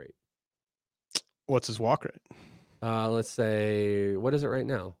 25% K rate. What's his walk rate? Let's say, what is it right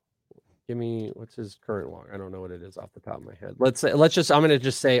now? Give me, what's his current walk? I don't know what it is off the top of my head. I'm going to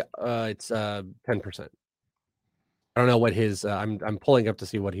just say it's 10%. I don't know what his, I'm pulling up to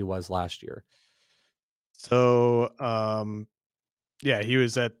see what he was last year. So, he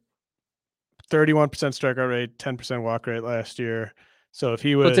was at 31% strikeout rate, 10% walk rate last year. So if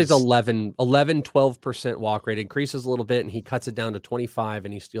he was, let's say it's 12% walk rate, increases a little bit, and he cuts it down to 25,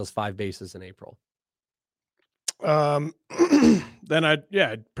 and he steals 5 bases in April. Then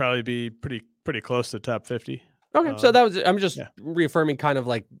I'd probably be pretty close to top 50. Okay, so I'm just reaffirming kind of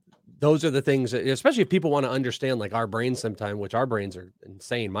like those are the things that, especially if people want to understand like our brains sometime, which our brains are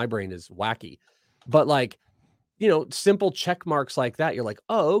insane. My brain is wacky, but like, simple check marks like that, you're like,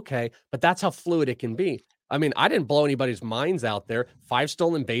 oh, okay. But that's how fluid it can be. I mean, I didn't blow anybody's minds out there. 5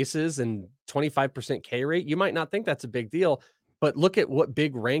 stolen bases and 25% K rate. You might not think that's a big deal, but look at what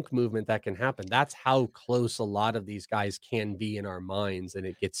big rank movement that can happen. That's how close a lot of these guys can be in our minds, and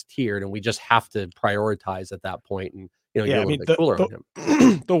it gets tiered, and we just have to prioritize at that point. And, you're a little bit cooler on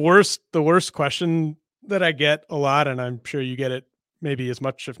him. The worst question that I get a lot, and I'm sure you get it maybe as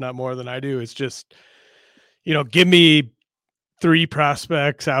much, if not more than I do, is just, give me 3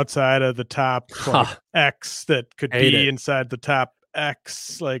 prospects outside of the top X that could be inside the top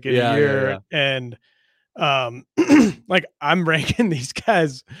X like in a year. Yeah. And like I'm ranking these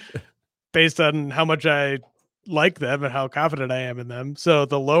guys based on how much I like them and how confident I am in them. So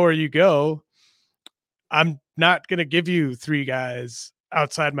the lower you go, I'm not going to give you 3 guys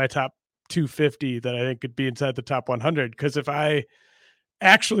outside my top 250 that I think could be inside the top 100. Because if I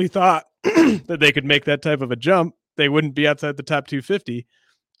actually thought that they could make that type of a jump, they wouldn't be outside the top 250.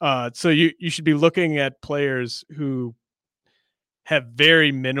 So you should be looking at players who have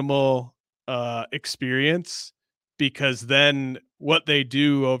very minimal experience because then what they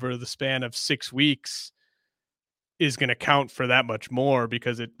do over the span of 6 weeks is going to count for that much more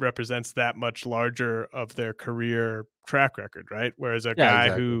because it represents that much larger of their career track record, right? Whereas a guy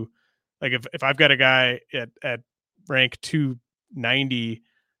exactly. who, like if I've got a guy at rank 290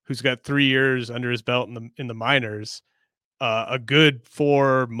 who's got 3 years under his belt in the minors, a good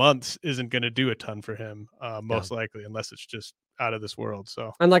 4 months isn't going to do a ton for him, most likely, unless it's just out of this world.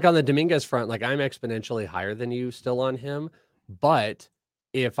 So, and like on the Dominguez front, like I'm exponentially higher than you still on him. But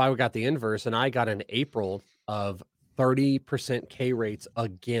if I got the inverse and I got an April of 30% K rates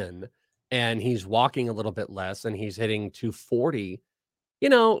again, and he's walking a little bit less and he's hitting 240,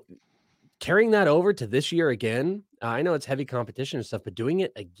 carrying that over to this year again, I know it's heavy competition and stuff, but doing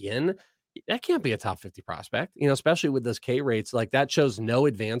it again, that can't be a top 50 prospect, especially with those K rates. Like that shows no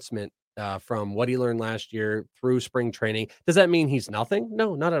advancement from what he learned last year through spring training. Does that mean he's nothing?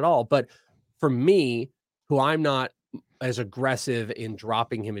 No, not at all. But for me, who I'm not as aggressive in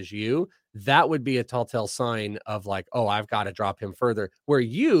dropping him as you, that would be a telltale sign of like, oh, I've got to drop him further. Where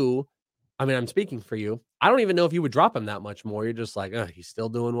I'm speaking for you. I don't even know if you would drop him that much more. You're just like, oh, he's still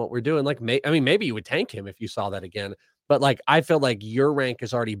doing what we're doing. Like, maybe you would tank him if you saw that again. But like, I feel like your rank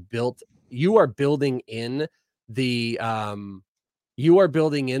is already built. You are building in the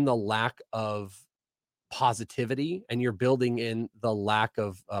lack of positivity, and you're building in the lack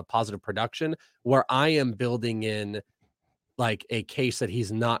of positive production, where I am building in like a case that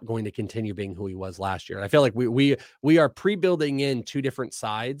he's not going to continue being who he was last year. And I feel like we are pre-building in two different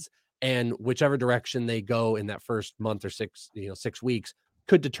sides, and whichever direction they go in that first month or 6 weeks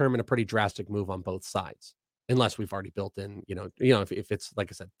could determine a pretty drastic move on both sides. Unless we've already built in, if it's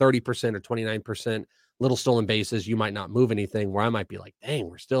like I said, 30% or 29% little stolen bases, you might not move anything, where I might be like, dang,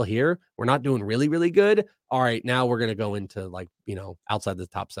 we're still here. We're not doing really, really good. All right, now we're going to go into like, outside the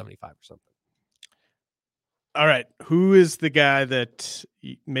top 75 or something. All right. Who is the guy that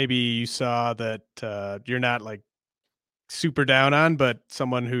maybe you saw that you're not like super down on, but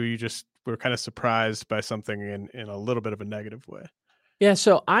someone who you just were kind of surprised by something in a little bit of a negative way? Yeah.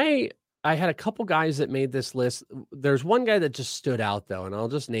 So I had a couple guys that made this list. There's one guy that just stood out though, and I'll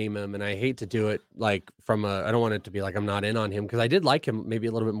just name him. And I hate to do it like I don't want it to be like I'm not in on him, because I did like him maybe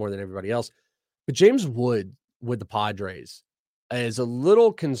a little bit more than everybody else. But James Wood with the Padres is a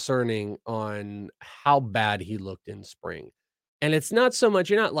little concerning on how bad he looked in spring. And it's not so much,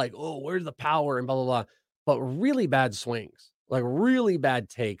 you're not like, oh, where's the power and blah, blah, blah, but really bad swings, like really bad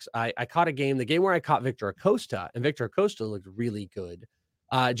takes. I caught the game where I caught Victor Acosta, and Victor Acosta looked really good.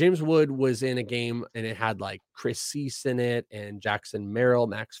 James Wood was in a game and it had like Chris Cease in it, and Jackson Merrill,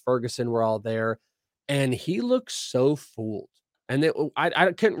 Max Ferguson were all there. And he looked so fooled. And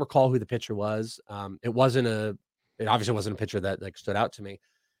I couldn't recall who the pitcher was. It obviously wasn't a pitcher that like stood out to me.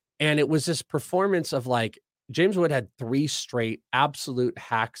 And it was this performance of like, James Wood had 3 straight absolute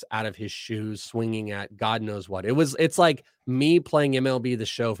hacks out of his shoes, swinging at God knows what. It's like me playing MLB The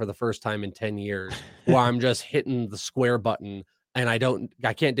Show for the first time in 10 years, where I'm just hitting the square button and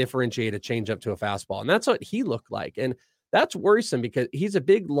I can't differentiate a changeup to a fastball. And that's what he looked like. And that's worrisome because he's a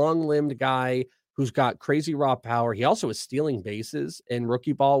big, long-limbed guy who's got crazy raw power. He also was stealing bases in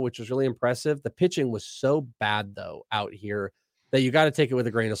rookie ball, which was really impressive. The pitching was so bad though out here that you got to take it with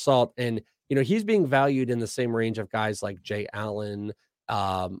a grain of salt. And he's being valued in the same range of guys like Jay Allen,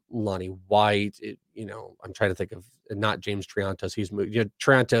 Lonnie White. I'm trying to think of not James Triantos. He's moved.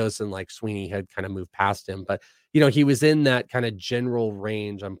 Triantos and like Sweeney had kind of moved past him, but he was in that kind of general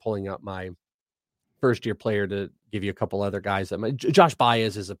range. I'm pulling up my first year player to give you a couple other guys. Josh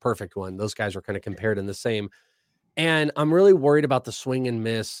Baez is a perfect one. Those guys were kind of compared in the same. And I'm really worried about the swing and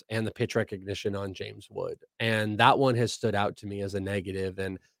miss and the pitch recognition on James Wood. And that one has stood out to me as a negative.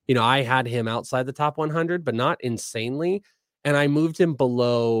 And, I had him outside the top 100, but not insanely. And I moved him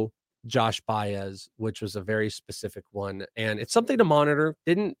below Josh Baez, which was a very specific one. And it's something to monitor.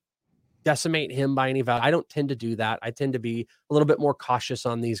 Didn't decimate him by any value. I don't tend to do that. I tend to be a little bit more cautious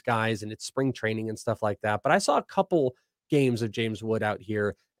on these guys, and it's spring training and stuff like that. But I saw a couple games of James Wood out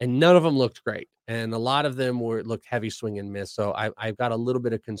here, and none of them looked great. And a lot of them looked heavy swing and miss. So I've got a little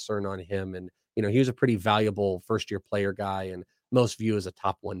bit of concern on him. And, he was a pretty valuable first year player guy, and most view as a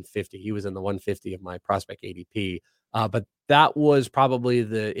top 150. He was in the 150 of my prospect ADP. But that was probably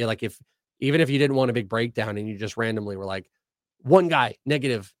even if you didn't want a big breakdown and you just randomly were like one guy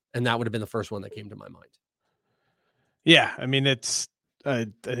negative, and that would have been the first one that came to my mind. Yeah. I mean, I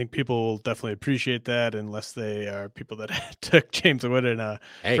think people will definitely appreciate that unless they are people that took James Wood in a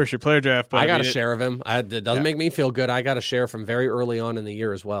first year player draft. But I got a share of him. It doesn't make me feel good. I got a share from very early on in the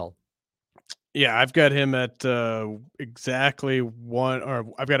year as well. Yeah, I've got him at exactly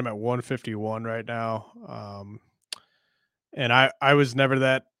I've got him at 151 right now. And I was never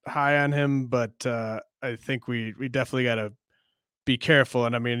that high on him, but I think we definitely got to be careful.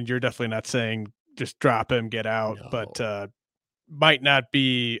 And I mean, you're definitely not saying just drop him, get out, but No. might not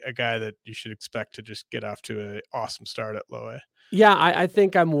be a guy that you should expect to just get off to an awesome start at low A. Yeah, I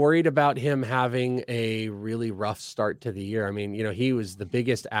think I'm worried about him having a really rough start to the year. I mean, he was the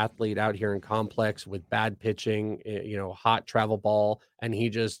biggest athlete out here in complex with bad pitching, hot travel ball, and he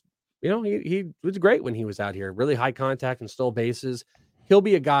just, he was great when he was out here. Really high contact and stole bases. He'll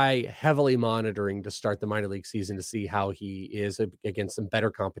be a guy heavily monitoring to start the minor league season to see how he is against some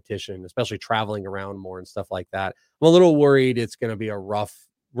better competition, especially traveling around more and stuff like that. I'm a little worried it's going to be a rough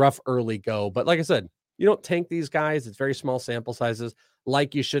early go, but like I said, you don't tank these guys. It's very small sample sizes.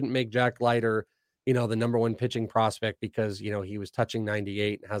 Like you shouldn't make Jack Leiter, the number one pitching prospect because, he was touching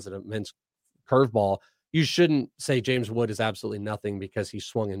 98 and has an immense curveball. You shouldn't say James Wood is absolutely nothing because he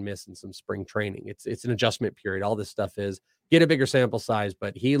swung and missed in some spring training. It's an adjustment period. All this stuff is get a bigger sample size,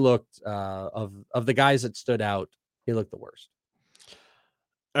 but he looked of the guys that stood out, he looked the worst.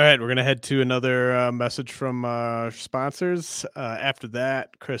 All right, we're going to head to another message from sponsors. After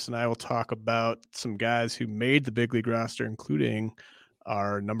that, Chris and I will talk about some guys who made the big league roster, including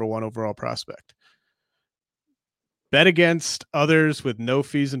our number one overall prospect. Bet against others with no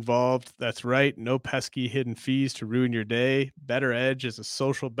fees involved. That's right, no pesky hidden fees to ruin your day. Better Edge is a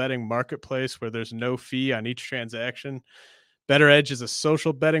social betting marketplace where there's no fee on each transaction. Better Edge is a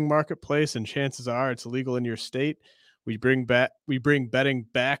social betting marketplace, and chances are it's illegal in your state. We bring betting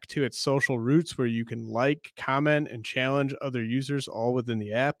back to its social roots where you can like, comment, and challenge other users all within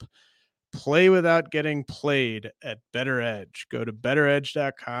the app. Play without getting played at Better Edge. Go to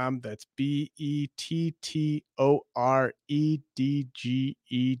betteredge.com. That's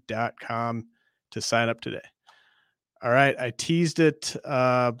BETTOREDGE.com to sign up today. All right. I teased it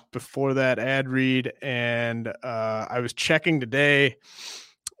before that ad read, and I was checking today.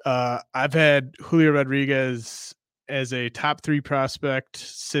 I've had Julio Rodriguez as a top 3 prospect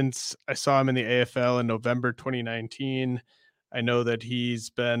since I saw him in the AFL in November 2019. I know that he's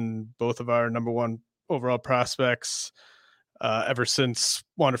been both of our number one overall prospects ever since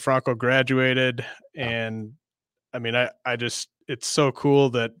Wander Franco graduated. And I mean, I just, it's so cool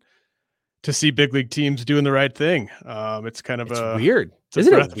that to see big league teams doing the right thing. It's kind of weird.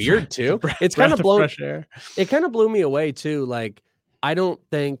 Isn't it weird too? It's kind of blown fresh air. It kind of blew me away too. Like, I don't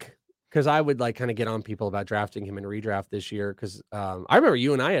think, because I would like kind of get on people about drafting him in redraft this year. Because I remember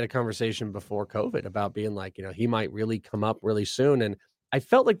you and I had a conversation before COVID about being like, he might really come up really soon. And I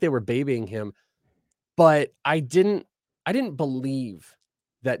felt like they were babying him, but I didn't believe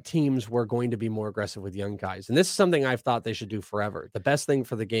that teams were going to be more aggressive with young guys. And this is something I've thought they should do forever. The best thing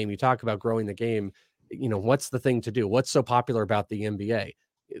for the game, you talk about growing the game, what's the thing to do? What's so popular about the NBA?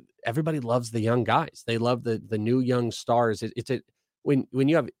 Everybody loves the young guys. They love the new young stars. When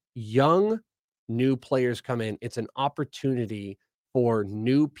you have young new players come in, it's an opportunity for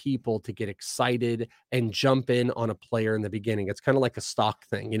new people to get excited and jump in on a player in the beginning. It's kind of like a stock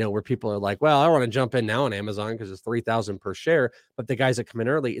thing, where people are like, well, I want to jump in now on Amazon because it's $3,000 per share. But the guys that come in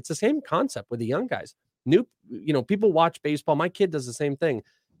early, it's the same concept with the young guys. People watch baseball. My kid does the same thing.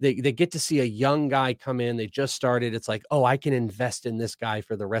 They get to see a young guy come in. They just started. It's like, oh, I can invest in this guy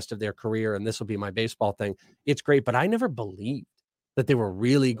for the rest of their career, and this will be my baseball thing. It's great. But I never believed that they were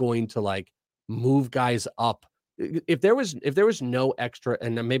really going to like move guys up. If there was no extra,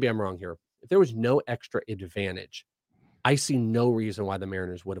 and maybe I'm wrong here, if there was no extra advantage, I see no reason why the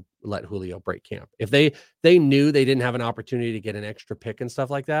Mariners would have let Julio break camp. If they knew they didn't have an opportunity to get an extra pick and stuff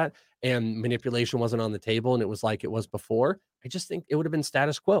like that, and manipulation wasn't on the table and it was like it was before, I just think it would have been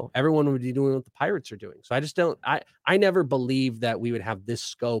status quo. Everyone would be doing what the Pirates are doing. So I just don't, I never believed that we would have this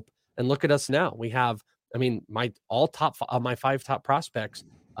scope. And look at us now. We have, my 5 top prospects,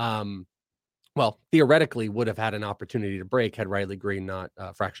 well, theoretically would have had an opportunity to break had Riley Green not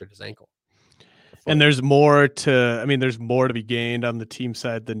fractured his ankle. And there's more to be gained on the team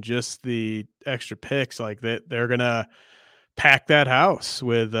side than just the extra picks. Like they're gonna pack that house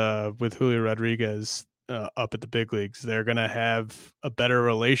with Julio Rodriguez up at the big leagues. They're gonna have a better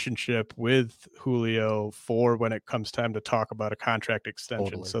relationship with Julio for when it comes time to talk about a contract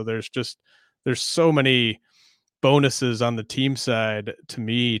extension. Totally. So there's so many bonuses on the team side to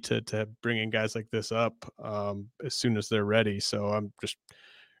me to bringing guys like this up as soon as they're ready. So I'm just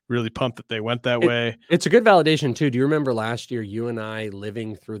really pumped that they went that way. It's a good validation too. Do you remember last year, you and I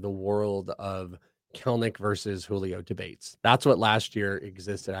living through the world of Kelnick versus Julio debates? That's what last year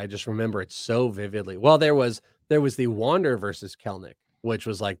existed. I just remember it so vividly. Well, there was the Wander versus Kelnick, which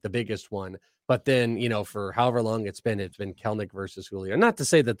was like the biggest one. But then, for however long it's been Kelnick versus Julio. Not to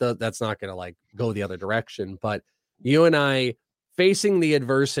say that that's not going to like go the other direction, but You and I facing the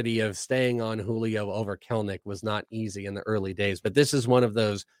adversity of staying on Julio over Kelnick was not easy in the early days, but this is one of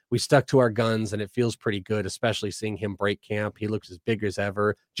those, we stuck to our guns and it feels pretty good, especially seeing him break camp. He looks as big as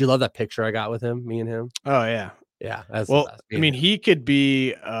ever. Do you love that picture I got with him, me and him? Oh yeah. Yeah. That's Well, the best. I mean, he could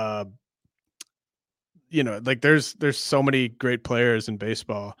be, like there's so many great players in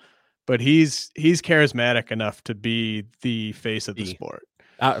baseball, but he's charismatic enough to be the face of the sport.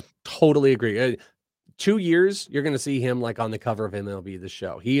 I totally agree. 2 years, you're going to see him like on the cover of MLB The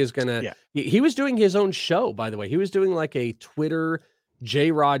Show. He is going to, he was doing his own show, by the way. He was doing like a Twitter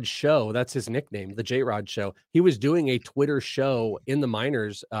J-Rod show. That's his nickname, the J-Rod show. He was doing a Twitter show in the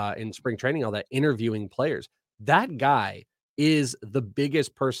minors, in spring training, all that, interviewing players. That guy is the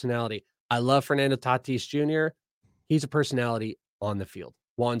biggest personality. I love Fernando Tatis Jr. He's a personality on the field.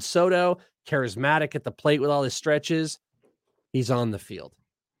 Juan Soto, charismatic at the plate with all his stretches. He's on the field.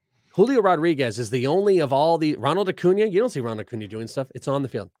 Julio Rodriguez is the only of all the Ronald Acuna. You don't see Ronald Acuna doing stuff. It's on the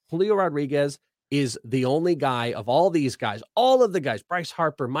field. Julio Rodriguez is the only guy of all these guys, all of the guys, Bryce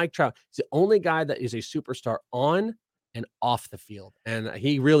Harper, Mike Trout. He's the only guy that is a superstar on and off the field. And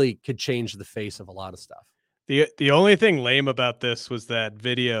he really could change the face of a lot of stuff. The only thing lame about this was that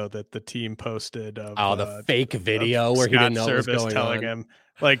video that the team posted of the fake video where he didn't know what was going telling on. him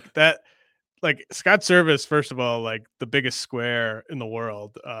like that. Like Scott Service, first of all, like the biggest square in the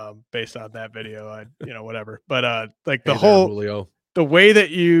world, based on that video, whatever. But like the the way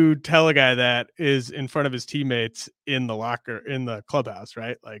that you tell a guy that is in front of his teammates in the clubhouse,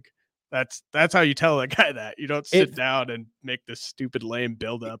 right? Like that's how you tell a guy that. You don't sit down and make this stupid lame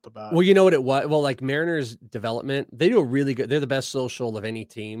build up about. Well, you know what it was? Well, like Mariners development, they do a really good. They're the best social of any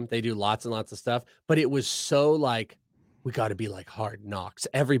team. They do lots and lots of stuff, but it was so like, we got to be like Hard Knocks,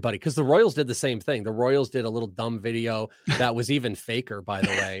 everybody. Because the Royals did the same thing. The Royals did a little dumb video that was even faker, by the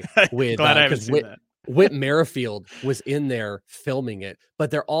way. With Glad I haven't seen that. Whit Merrifield was in there filming it,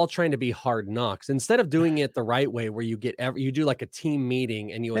 but they're all trying to be Hard Knocks instead of doing it the right way, where you do like a team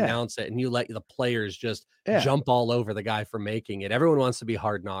meeting and you announce it and you let the players just jump all over the guy for making it. Everyone wants to be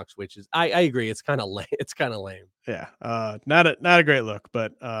Hard Knocks, which is I agree. It's kind of lame. It's kind of lame. Yeah, not a great look,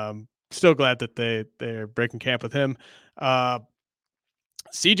 but still glad that they're breaking camp with him.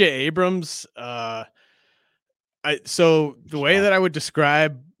 CJ Abrams, the way that I would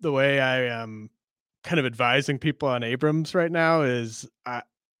describe the way I am kind of advising people on Abrams right now is I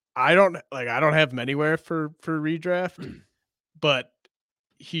don't have him anywhere for redraft, but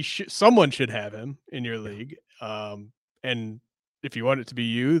someone should have him in your league. And if you want it to be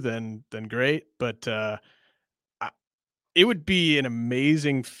you, then great. But it would be an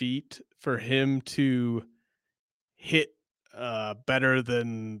amazing feat for him to hit better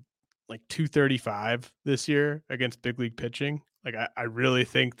than like 235 this year against big league pitching. Like I really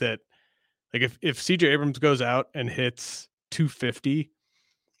think that like if CJ Abrams goes out and hits 250,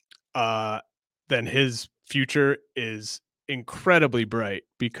 then his future is incredibly bright,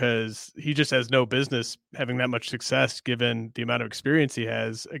 because he just has no business having that much success given the amount of experience he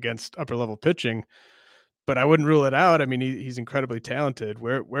has against upper level pitching. But I wouldn't rule it out. I mean, he's incredibly talented.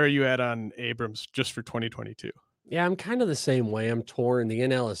 Where are you at on Abrams just for 2022? Yeah, I'm kind of the same way. I'm torn. The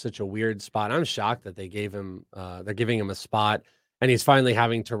NL is such a weird spot. I'm shocked that they gave him, they're giving him a spot, and he's finally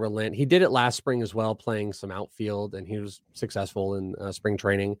having to relent. He did it last spring as well, playing some outfield, and he was successful in spring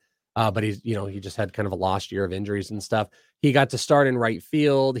training. But he just had kind of a lost year of injuries and stuff. He got to start in right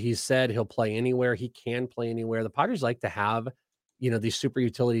field. He said he'll play anywhere. He can play anywhere. The Padres like to have, these super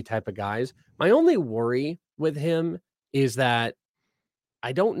utility type of guys. My only worry with him is that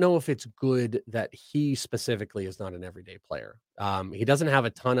I don't know if it's good that he specifically is not an everyday player. He doesn't have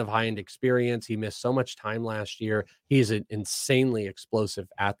a ton of high-end experience. He missed so much time last year. He's an insanely explosive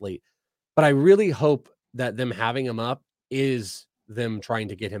athlete. But I really hope that them having him up is them trying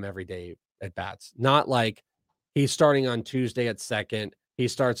to get him every day at bats. Not like he's starting on Tuesday at second. He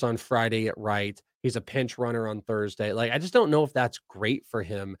starts on Friday at right. He's a pinch runner on Thursday. Like, I just don't know if that's great for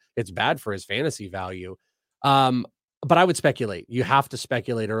him. It's bad for his fantasy value. But I would speculate. You have to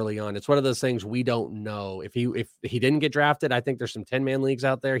speculate early on. It's one of those things we don't know. If he didn't get drafted, I think there's some 10-man leagues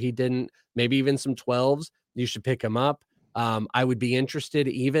out there. He didn't, maybe even some 12s. You should pick him up. I would be interested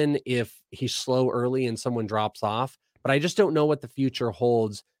even if he's slow early and someone drops off. But I just don't know what the future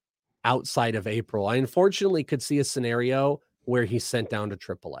holds outside of April. I unfortunately could see a scenario where he's sent down to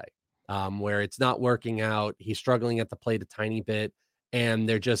AAA, where it's not working out. He's struggling at the plate a tiny bit. And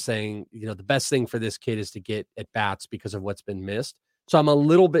they're just saying, the best thing for this kid is to get at bats because of what's been missed. So I'm a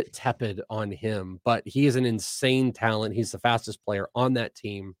little bit tepid on him, but he is an insane talent. He's the fastest player on that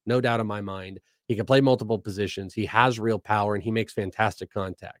team, no doubt in my mind. He can play multiple positions. He has real power, and he makes fantastic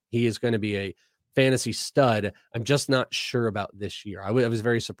contact. He is going to be fantasy stud. I'm just not sure about this year. I was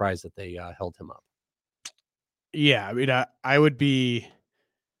very surprised that they held him up. Yeah, I mean, I would be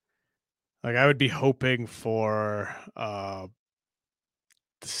hoping for the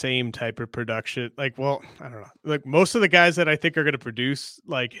same type of production. Like, well, I don't know. Like most of the guys that I think are going to produce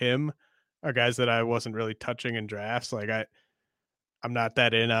like him are guys that I wasn't really touching in drafts. Like I'm not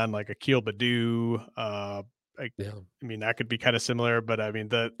that in on like Akil Badu. I mean, that could be kind of similar, but I mean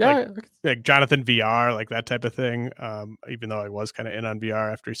like Jonathan VR, like that type of thing. Even though I was kind of in on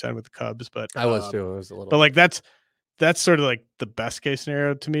VR after he signed with the Cubs, but I was too. It was a little, but like that's sort of like the best case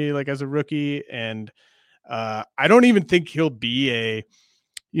scenario to me, like as a rookie. And I don't even think he'll be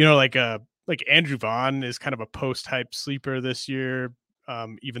like Andrew Vaughn is kind of a post hype sleeper this year.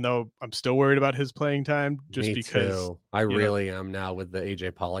 Even though I'm still worried about his playing time, just because I really am now with the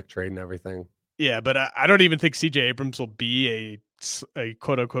AJ Pollock trade and everything. Yeah, but I don't even think CJ Abrams will be a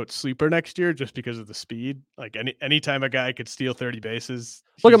quote unquote sleeper next year just because of the speed. Like anytime a guy could steal 30 bases.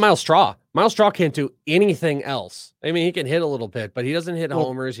 Look at Miles Straw. Miles Straw can't do anything else. I mean, he can hit a little bit, but he doesn't hit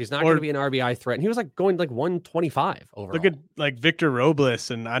homers. He's not going to be an RBI threat. And he was like going like 125 overall. Look at like Victor Robles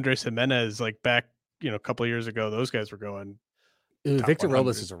and Andres Jimenez, like back, a couple of years ago, those guys were going. Victor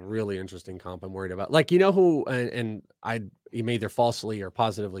Robles is a really interesting comp I'm worried about. Like, who, and he may either falsely or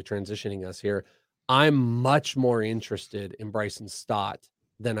positively transitioning us here. I'm much more interested in Bryson Stott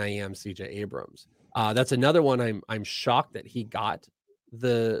than I am CJ Abrams. That's another one I'm shocked that he got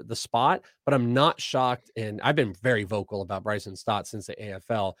the spot, but I'm not shocked. And I've been very vocal about Bryson Stott since the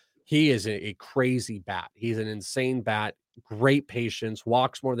AFL. He is a crazy bat. He's an insane bat, great patience,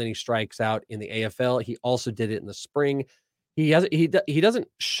 walks more than he strikes out in the AFL. He also did it in the spring. He doesn't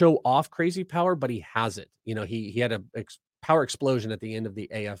show off crazy power, but he has it. He had a power explosion at the end of the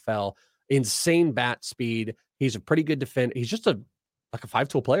AFL. Insane bat speed. He's a pretty good defender. He's just like a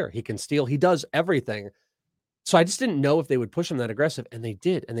 5-tool player. He can steal. He does everything. So I just didn't know if they would push him that aggressive, and they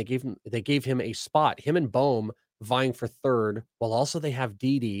did. And they gave him a spot. Him and Bohm vying for third. While also they have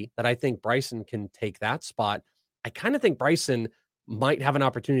Didi that I think Bryson can take that spot. I kind of think Bryson might have an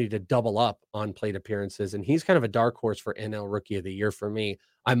opportunity to double up on plate appearances, and he's kind of a dark horse for NL Rookie of the Year for me.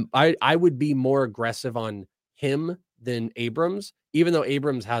 I would be more aggressive on him than Abrams, even though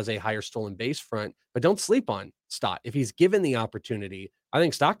Abrams has a higher stolen base front. But don't sleep on Stott. If he's given the opportunity, I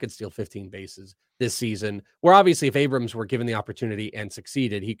think Stott could steal 15 bases this season, where obviously if Abrams were given the opportunity and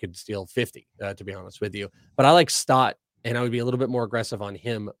succeeded, he could steal 50, to be honest with you. But I like Stott, and I would be a little bit more aggressive on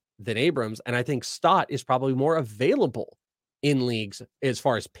him than Abrams. And I think Stott is probably more available in leagues as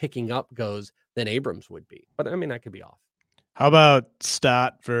far as picking up goes than Abrams would be. But I mean, I could be off. How about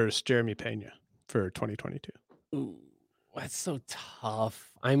Stott versus Jeremy Pena for 2022? Ooh, that's so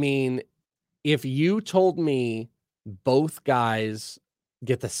tough. I mean, if you told me both guys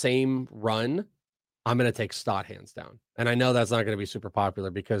get the same run, I'm going to take Stott hands down. And I know that's not going to be super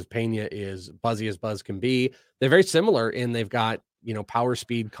popular because Pena is buzzy as buzz can be. They're very similar in they've got, power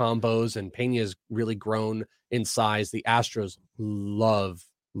speed combos, and Pena's really grown in size. The Astros love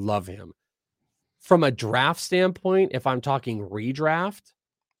him. From a draft standpoint, if I'm talking redraft,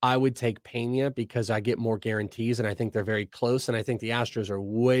 I would take Pena because I get more guarantees, and I think they're very close. And I think the Astros are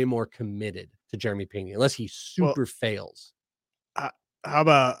way more committed to Jeremy Pena, unless he super fails. How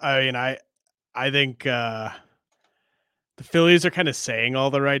about, I think the Phillies are kind of saying all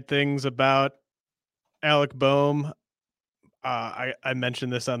the right things about Alec Boehm. I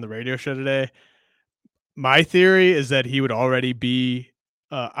mentioned this on the radio show today. My theory is that he would already be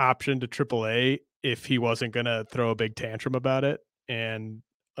optioned to AAA if he wasn't going to throw a big tantrum about it. And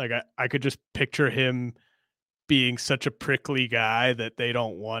like, I could just picture him being such a prickly guy that they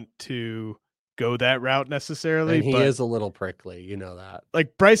don't want to go that route necessarily. And he is a little prickly, that.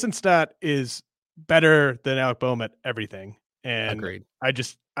 Like Bryson Stott is better than Alec Boehm at everything. And agreed.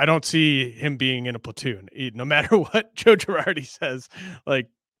 I don't see him being in a platoon, no matter what Joe Girardi says. Like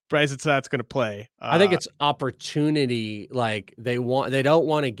Bryson Stott's going to play. I think it's opportunity. Like they don't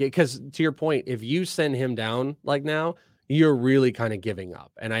want to get, because to your point, if you send him down like now, you're really kind of giving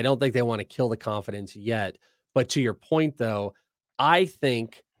up. And I don't think they want to kill the confidence yet. But to your point, though, I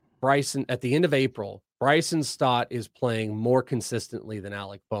think Bryson at the end of April, Bryson Stott is playing more consistently than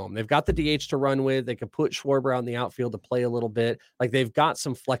Alec Boehm. They've got the DH to run with. They could put Schwarber out in the outfield to play a little bit. Like they've got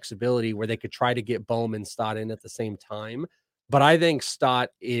some flexibility where they could try to get Boehm and Stott in at the same time. But I think Stott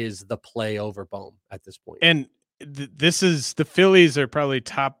is the play over Boehm at this point. And this is the Phillies are probably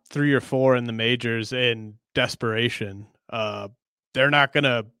top 3 or 4 in the majors in desperation. They're not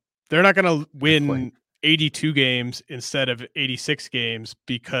gonna win 82 games instead of 86 games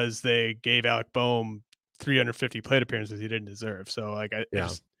because they gave Alec Boehm 350 plate appearances he didn't deserve. So like,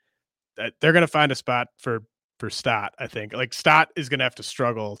 they're going to find a spot for Stott. I think like Stott is going to have to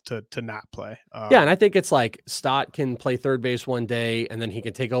struggle to not play. Yeah, and I think it's like Stott can play third base one day, and then he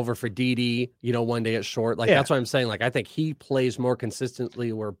can take over for Didi, one day at short. Like that's what I'm saying. Like I think he plays more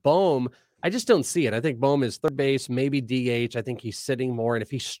consistently. Where Bohm, I just don't see it. I think Bohm is third base, maybe DH. I think he's sitting more, and if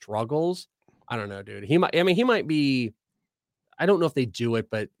he struggles, I don't know, dude. He might be. I don't know if they do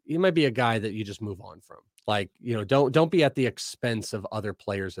it, but he might be a guy that you just move on from. Like don't be at the expense of other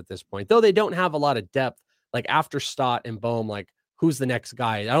players at this point. Though they don't have a lot of depth. Like after Stott and Bohm, like who's the next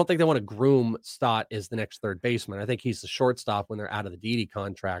guy? I don't think they want to groom Stott as the next third baseman. I think he's the shortstop when they're out of the Didi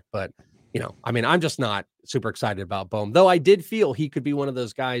contract. But, I'm just not super excited about Bohm, though I did feel he could be one of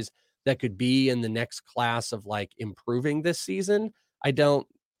those guys that could be in the next class of like improving this season. I don't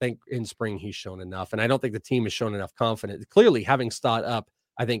think in spring he's shown enough. And I don't think the team has shown enough confidence. Clearly having Stott up,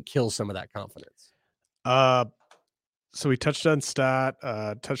 I think kills some of that confidence. So we touched on Stott,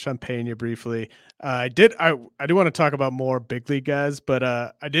 touched on Pena briefly. I do want to talk about more big league guys, but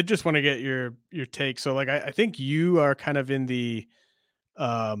I did just want to get your take. So like, I think you are kind of in the,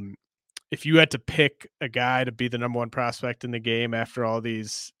 if you had to pick a guy to be the number one prospect in the game after all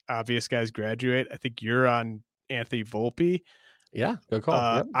these obvious guys graduate, I think you're on Anthony Volpe. Yeah, good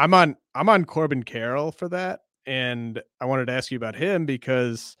call. Yep. I'm on Corbin Carroll for that, and I wanted to ask you about him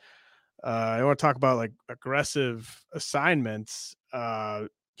because I want to talk about like aggressive assignments.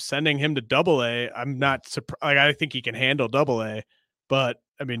 Sending him to Double-A, I'm not surprised. Like, I think he can handle Double-A, but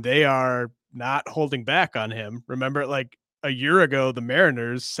I mean they are not holding back on him. Remember, like a year ago, the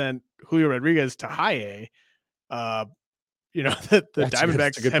Mariners sent Julio Rodriguez to High A. The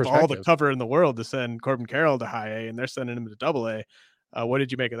Diamondbacks have all the cover in the world to send Corbin Carroll to High A, and they're sending him to Double-A. What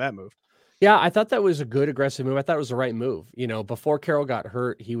did you make of that move? Yeah, I thought that was a good aggressive move. I thought it was the right move. Before Carroll got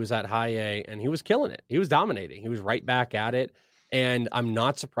hurt, he was at High A and he was killing it. He was dominating. He was right back at it. And I'm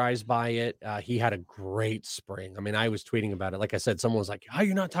not surprised by it. He had a great spring. I mean, I was tweeting about it. Like I said, someone was like, "Oh,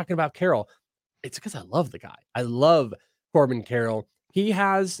 you're not talking about Carroll." It's because I love the guy. I love Corbin Carroll. He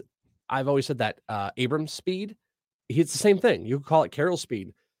has, I've always said that Abrams speed. It's the same thing. You could call it Carroll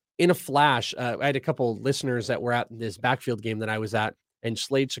speed. In a flash, I had a couple listeners that were at this backfield game that I was at, and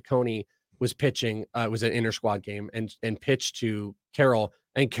Slade Ciccone was pitching. It was an inter squad game and pitched to Carroll,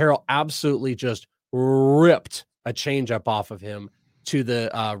 and Carroll absolutely just ripped a changeup off of him to the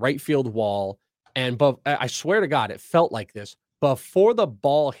right field wall. And I swear to God, it felt like this. Before the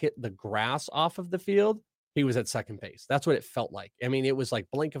ball hit the grass off of the field, he was at second base. That's what it felt like. I mean, it was like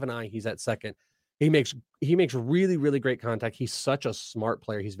blink of an eye. He's at second. He makes really, really great contact. He's such a smart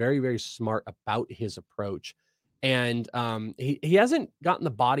player. He's very, very smart about his approach. And he hasn't gotten the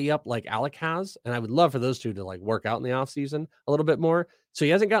body up like Alec has. And I would love for those two to like work out in the offseason a little bit more. So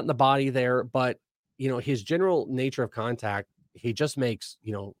he hasn't gotten the body there, but his general nature of contact, he just makes,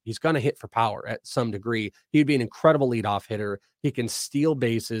 he's going to hit for power at some degree. He'd be an incredible leadoff hitter. He can steal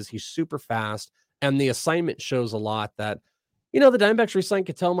bases. He's super fast. And the assignment shows a lot that, the Diamondbacks re-signed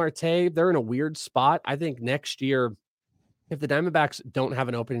Ketel Marte. They're in a weird spot. I think next year, if the Diamondbacks don't have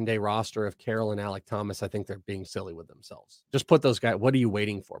an opening day roster of Carroll and Alec Thomas, I think they're being silly with themselves. Just put those guys. What are you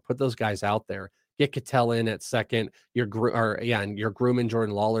waiting for? Put those guys out there. Get Ketel in at second. And you're grooming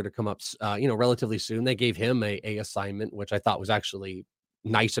Jordan Lawler to come up, relatively soon. They gave him a assignment, which I thought was actually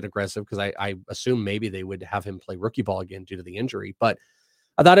nice and aggressive because I assumed maybe they would have him play rookie ball again due to the injury. But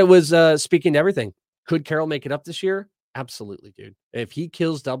I thought it was speaking to everything. Could Carroll make it up this year? Absolutely, dude. If he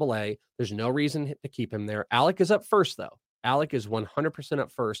kills Double-A, there's no reason to keep him there. Alec is up first, though. Alec is 100% up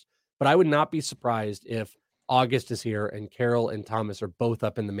first, but I would not be surprised if August is here and Carroll and Thomas are both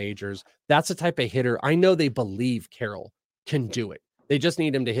up in the majors. That's the type of hitter. I know they believe Carroll can do it. They just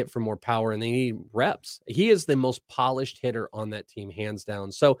need him to hit for more power and they need reps. He is the most polished hitter on that team, hands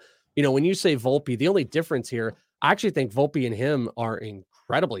down. So, when you say Volpe, the only difference here, I actually think Volpe and him are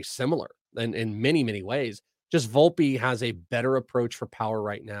incredibly similar in many, many ways. Just Volpe has a better approach for power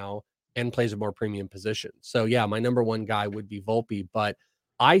right now and plays a more premium position. So yeah, my number one guy would be Volpe, but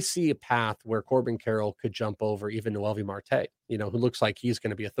I see a path where Corbin Carroll could jump over even Noelvi Marte, who looks like he's going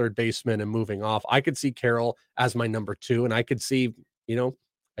to be a third baseman and moving off. I could see Carroll as my number two, and I could see,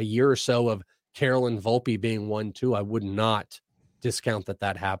 a year or so of Carroll and Volpe being 1-2. I would not discount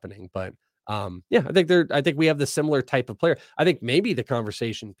that happening, but yeah, I think we have the similar type of player. I think maybe the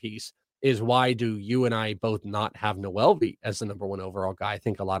conversation piece is why do you and I both not have Noelvi as the number one overall guy? I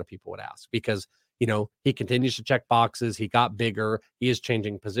think a lot of people would ask because, he continues to check boxes. He got bigger. He is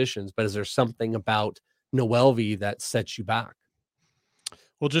changing positions, but is there something about Noelvi that sets you back?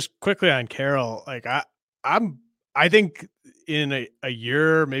 Well, just quickly on Carroll, like I think in a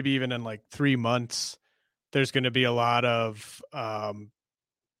year, maybe even in like 3 months, there's going to be a lot of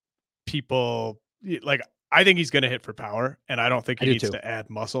people like. I think he's going to hit for power, and I don't think he needs to add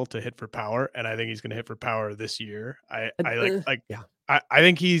muscle to hit for power. And I think he's going to hit for power this year. I think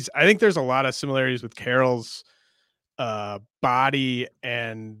there's a lot of similarities with Carroll's body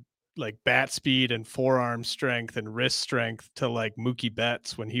and like bat speed and forearm strength and wrist strength to like Mookie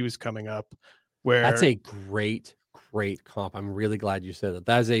Betts when he was coming up. Where that's a great comp. I'm really glad you said that.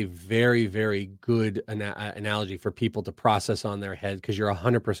 That is a very, very good analogy for people to process on their head, because you're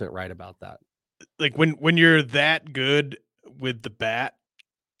 100% right about that. Like when you're that good with the bat,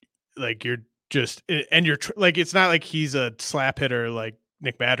 like you're just, and you're like, it's not like he's a slap hitter like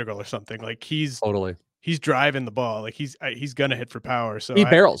Nick Madrigal or something. Like he's driving the ball. Like he's going to hit for power. So he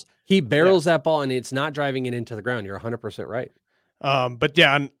barrels that ball, and it's not driving it into the ground. You're 100% right. But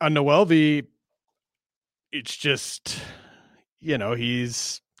yeah, on Noelvi, it's just,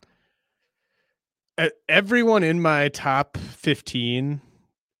 he's everyone in my top 15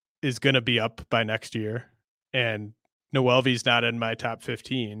 is going to be up by next year. And Noelvi's not in my top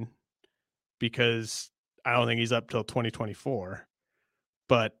 15 because I don't think he's up till 2024.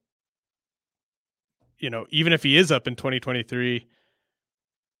 But, even if he is up in 2023,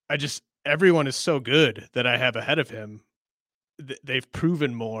 everyone is so good that I have ahead of him. They've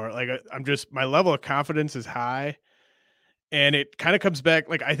proven more. Like my level of confidence is high. And it kind of comes back.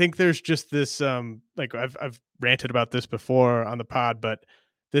 Like, I think there's just this, like I've ranted about this before on the pod, but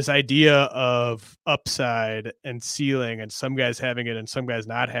this idea of upside and ceiling, and some guys having it and some guys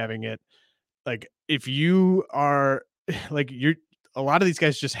not having it. Like if you are like, a lot of these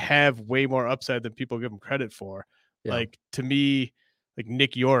guys just have way more upside than people give them credit for. Yeah. Like to me, like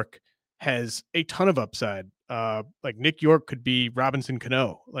Nick York has a ton of upside. Like Nick York could be Robinson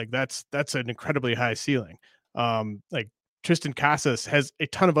Cano. Like that's an incredibly high ceiling. Like Tristan Casas has a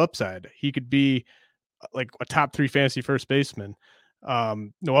ton of upside. He could be like a top 3 fantasy first baseman.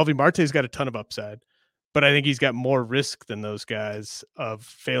 Noelvi Marte's got a ton of upside, but I think he's got more risk than those guys of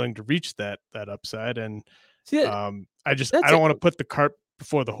failing to reach that upside. And I don't want to put the cart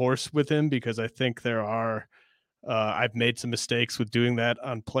before the horse with him, because I think there are I've made some mistakes with doing that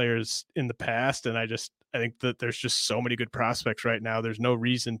on players in the past, and I think that there's just so many good prospects right now. There's no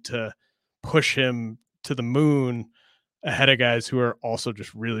reason to push him to the moon ahead of guys who are also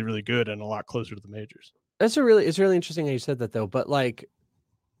just really, really good and a lot closer to the majors. It's really interesting how you said that, though. But like,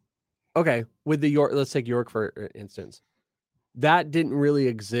 okay, with the York, let's take York for instance. That didn't really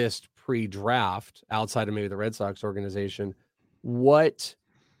exist pre-draft outside of maybe the Red Sox organization. What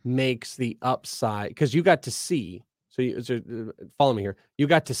makes the upside? Because you got to see, so follow me here. You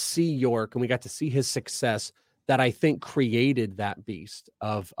got to see York, and we got to see his success that I think created that beast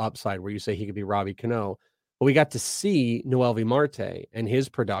of upside, where you say he could be Robbie Cano. But we got to see Noelvi Marte and his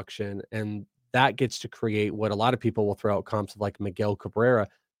production, and that gets to create what a lot of people will throw out comps of like Miguel Cabrera.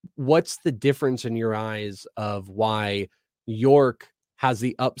 What's the difference in your eyes of why York has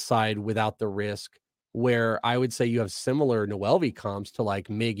the upside without the risk, where I would say you have similar Noelvi comps to like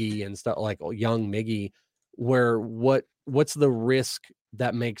Miggy and stuff, like young Miggy, where what's the risk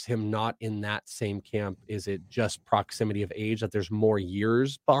that makes him not in that same camp? Is it just proximity of age, that there's more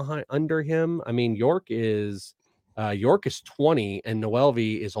years under him? I mean, York is 20 and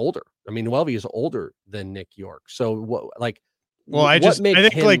Noelvi is older. I mean, Noelvi is older than Nick York. So what, like, well, I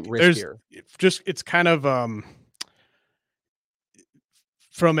think like riskier? It's kind of, I'm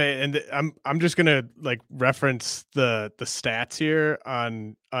just gonna like reference the stats here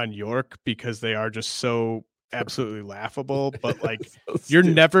on York, because they are just so absolutely laughable. But like so you're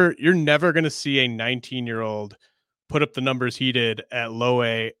never gonna see a 19-year-old put up the numbers he did at low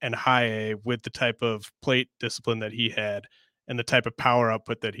A and high A with the type of plate discipline that he had and the type of power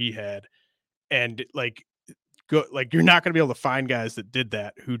output that he had. And like you're not gonna be able to find guys that did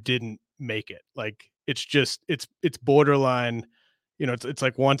that who didn't make it. Like it's borderline. It's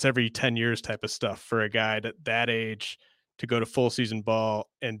like once every 10 years type of stuff for a guy that age to go to full season ball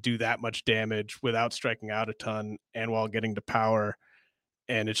and do that much damage without striking out a ton and while getting to power.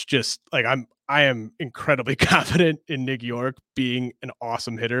 And it's just like, I am incredibly confident in Nick York being an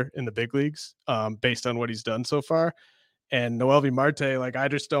awesome hitter in the big leagues, based on what he's done so far. And Noelvi Marte, like, I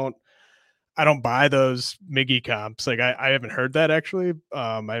don't buy those Miggy comps. Like I haven't heard that actually.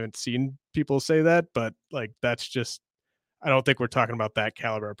 I haven't seen people say that, but like, that's just, I don't think we're talking about that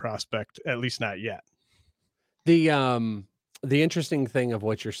caliber of prospect, at least not yet. The interesting thing of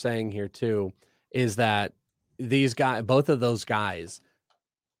what you're saying here too is that these guys, both of those guys,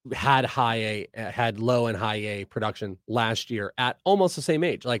 had low and high A production last year at almost the same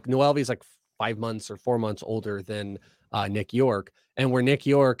age. Like Noelvi's like 5 months or 4 months older than Nick York, and where Nick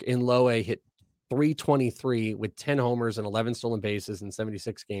York in low A hit .323 with 10 homers and 11 stolen bases in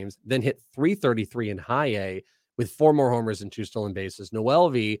 76 games, then hit .333 in high A with 4 more homers and 2 stolen bases.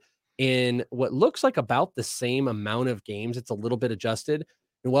 Noelvi, in what looks like about the same amount of games, it's a little bit adjusted.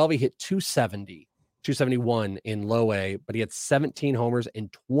 Noelvi hit 271 in low A, but he had 17 homers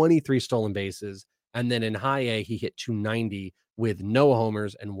and 23 stolen bases. And then in high A, he hit 290 with no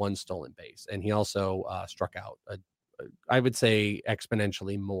homers and 1 stolen base. And he also struck out, I would say,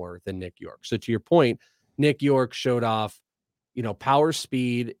 exponentially more than Nick York. So to your point, Nick York showed off, power,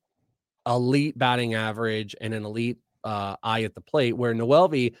 speed, elite batting average, and an elite eye at the plate, where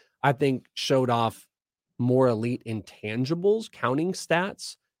Noelvi, I think, showed off more elite intangibles, counting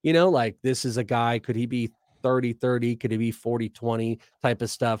stats. Like, this is a guy, could he be 30-30? Could he be 40-20 type of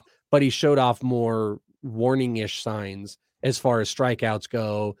stuff? But he showed off more warning-ish signs as far as strikeouts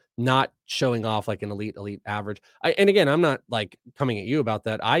go, not showing off like an elite average. And again, I'm not like coming at you about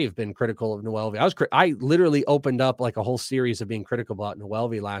that. I have been critical of Noelvi. I literally opened up like a whole series of being critical about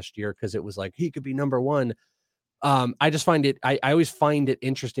Noelvi last year because it was like, he could be number one. I just find it, I always find it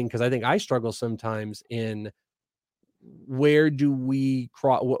interesting because I think I struggle sometimes in where do we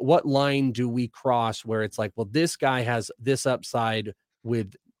cross, what line do we cross where it's like, well, this guy has this upside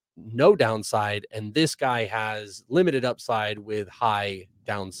with no downside, and this guy has limited upside with high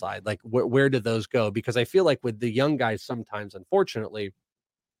downside. Like, where do those go? Because I feel like with the young guys, sometimes, unfortunately,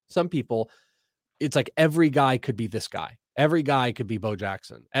 some people, it's like every guy could be this guy. Every guy could be Bo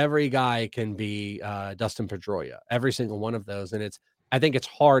Jackson. Every guy can be Dustin Pedroia. Every single one of those. And I think it's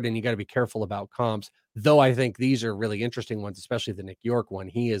hard, and you got to be careful about comps, though I think these are really interesting ones, especially the Nick York one.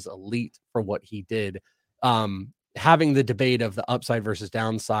 He is elite for what he did. Having the debate of the upside versus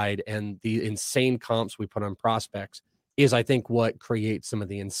downside and the insane comps we put on prospects is, I think, what creates some of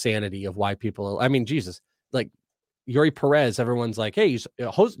the insanity of why people, Jesus, like Yuri Perez, everyone's like, hey,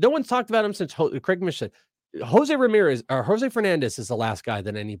 no one's talked about him since Craig Mish said Jose Fernandez is the last guy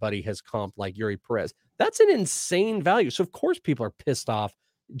that anybody has comped like Yuri Perez. That's an insane value. So of course people are pissed off,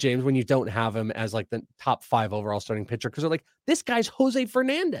 James, when you don't have him as like the top 5 overall starting pitcher, because they're like, this guy's Jose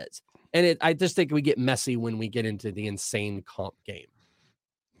Fernandez. And I just think we get messy when we get into the insane comp game.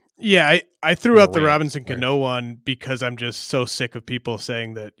 Yeah, I threw out the Robinson Cano one because I'm just so sick of people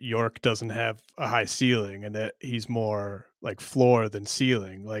saying that York doesn't have a high ceiling and that he's more like floor than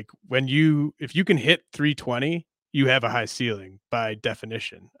ceiling. Like, if you can hit 320, you have a high ceiling by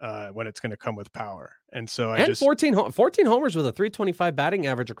definition when it's going to come with power. And so 14 homers with a 325 batting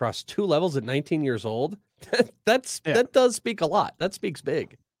average across 2 levels at 19 years old. That does speak a lot. That speaks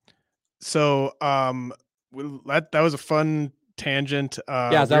big. So that was a fun tangent.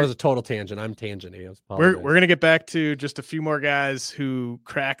 That was a total tangent. I'm tangenting. We're going to get back to just a few more guys who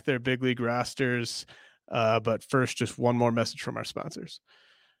crack their big league rosters. But first, just one more message from our sponsors.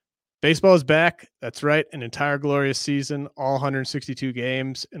 Baseball is back. That's right. An entire glorious season, all 162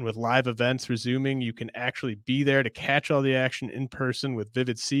 games. And with live events resuming, you can actually be there to catch all the action in person with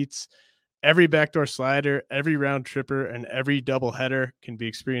Vivid Seats. Every backdoor slider, every round tripper, and every doubleheader can be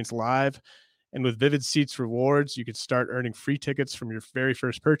experienced live. And with Vivid Seats rewards, you can start earning free tickets from your very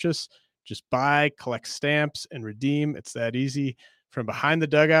first purchase. Just buy, collect stamps, and redeem. It's that easy. From behind the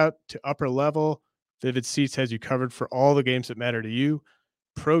dugout to upper level, Vivid Seats has you covered for all the games that matter to you.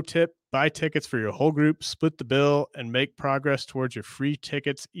 Pro tip, buy tickets for your whole group, split the bill, and make progress towards your free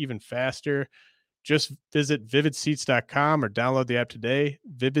tickets even faster. Just visit vividseats.com or download the app today.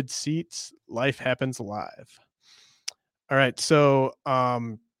 Vivid Seats, life happens live. All right, so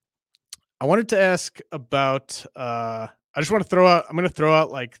I wanted to ask about I'm going to throw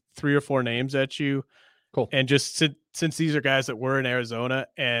out like 3 or 4 names at you. Cool. And just since these are guys that were in Arizona,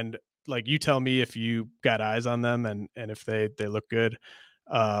 and like, you tell me if you got eyes on them and if they look good.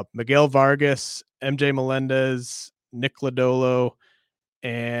 Miguel Vargas, MJ Melendez, Nick Lodolo,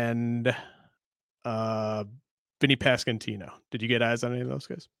 and Vinny Pasquantino. Did you get eyes on any of those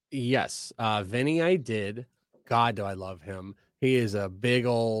guys? Yes. Vinny, I did. God, do I love him. He is a big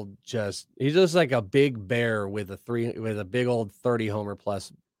old, he's just like a big bear with a big old 30 homer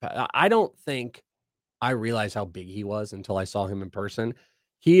plus. I don't think I realized how big he was until I saw him in person.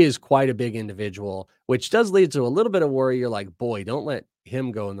 He is quite a big individual, which does lead to a little bit of worry. You're like, boy, don't let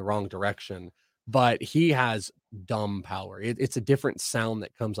him go in the wrong direction. But he has dumb power. It's a different sound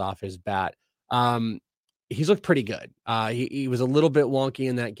that comes off his bat. He's looked pretty good. He was a little bit wonky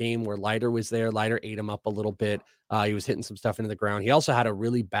in that game where Leiter was there. Leiter ate him up a little bit. He was hitting some stuff into the ground. He also had a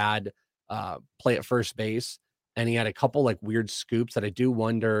really bad play at first base. And he had a couple like weird scoops that I do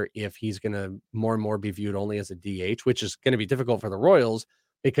wonder if he's going to more and more be viewed only as a DH, which is going to be difficult for the Royals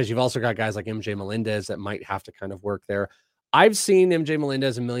because you've also got guys like MJ Melendez that might have to kind of work there. I've seen MJ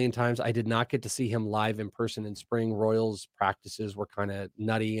Melendez a million times. I did not get to see him live in person in spring. Royals practices were kind of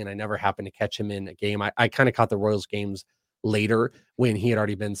nutty, and I never happened to catch him in a game. I kind of caught the Royals games later when he had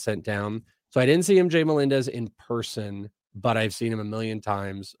already been sent down. So I didn't see MJ Melendez in person, but I've seen him a million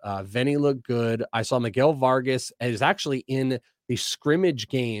times. Vinny looked good. I saw Miguel Vargas is actually in the scrimmage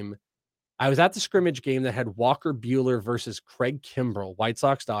game. I was at the scrimmage game that had Walker Buehler versus Craig Kimbrell, White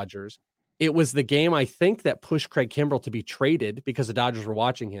Sox Dodgers. It was the game, I think, that pushed Craig Kimbrell to be traded because the Dodgers were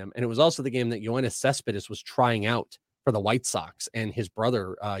watching him. And it was also the game that Yoenis Cespedes was trying out for the White Sox. And his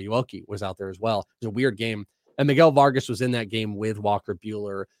brother, Yoelki, was out there as well. It was a weird game. And Miguel Vargas was in that game with Walker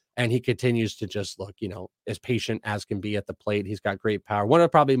Buehler. And he continues to just look, as patient as can be at the plate. He's got great power. One of the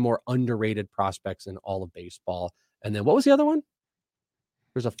probably more underrated prospects in all of baseball. And then what was the other one?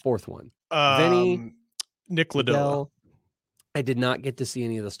 There's a fourth one. Vinny, Nick Lodolo. I did not get to see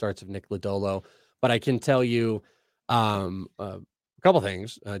any of the starts of Nick Lodolo, but I can tell you a couple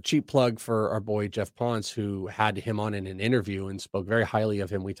things. Cheap plug for our boy Jeff Ponce, who had him on in an interview and spoke very highly of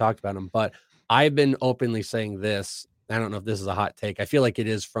him. We talked about him, but I've been openly saying this. I don't know if this is a hot take. I feel like it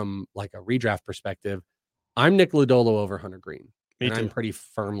is from like a redraft perspective. I'm Nick Lodolo over Hunter Green. And I'm pretty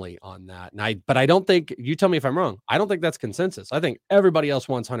firmly on that. But I don't think, you tell me if I'm wrong, I don't think that's consensus. I think everybody else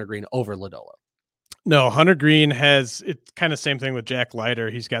wants Hunter Green over Lodolo. No, Hunter Green has, it's kind of same thing with Jack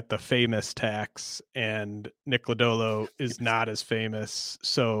Leiter. He's got the famous tax, and Nick Lodolo is not as famous.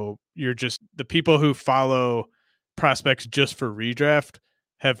 So you're just, the people who follow prospects just for redraft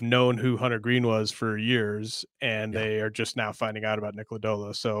have known who Hunter Green was for years, and they are just now finding out about Nick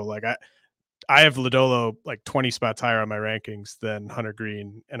Lodolo. So like I have Lodolo like 20 spots higher on my rankings than Hunter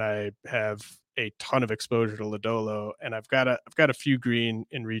Green, and I have a ton of exposure to Lodolo, and I've got a few Green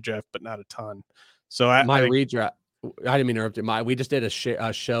in redraft, but not a ton. So redraft, I didn't mean to interrupt. We just did a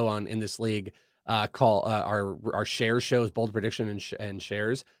show on in this league called our share shows, bold prediction and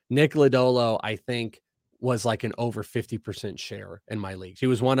shares. Nick Lodolo, I think, was like an over 50% share in my leagues. He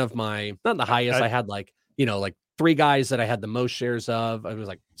was one of my, not the highest. I had like 3 guys that I had the most shares of. It was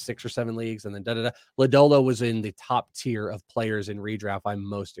like 6 or 7 leagues, and then Lodolo was in the top tier of players in redraft I'm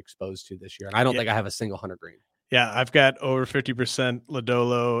most exposed to this year. And I don't think I have a single Hunter Green. Yeah, I've got over 50%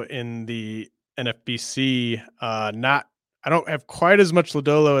 Lodolo in the NFBC. I don't have quite as much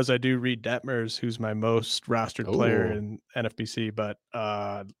Lodolo as I do Reed Detmers, who's my most rostered player in NFBC. But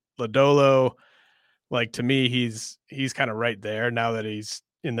Lodolo, like, to me, he's kind of right there now that he's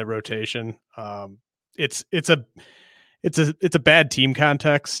in the rotation. It's a bad team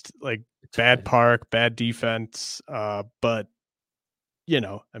context, like bad park, bad defense. But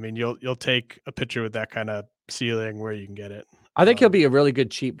I mean, you'll take a pitcher with that kind of ceiling where you can get it. I think he'll be a really good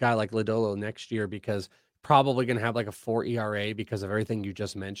cheap guy like Lodolo next year, because probably going to have like a 4 ERA because of everything you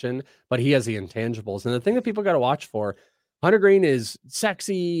just mentioned, but he has the intangibles. And the thing that people got to watch for, Hunter Green is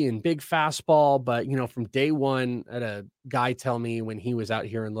sexy and big fastball, but from day one, I had a guy tell me when he was out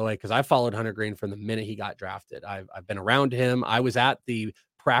here in Low A, because I followed Hunter Green from the minute he got drafted. I've been around him. I was at the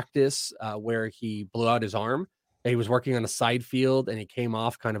practice where he blew out his arm. He was working on a side field and he came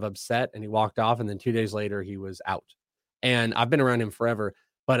off kind of upset and he walked off, and then 2 days later he was out. And I've been around him forever,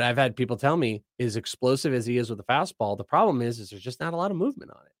 but I've had people tell me, as explosive as he is with the fastball, the problem is there's just not a lot of movement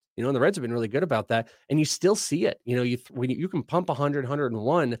on it. And the Reds have been really good about that. And you still see it. When you can pump 100,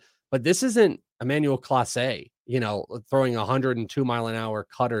 101, but this isn't Emmanuel Clase, throwing 102 mile an hour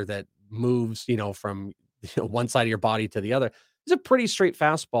cutter that moves, from one side of your body to the other. It's a pretty straight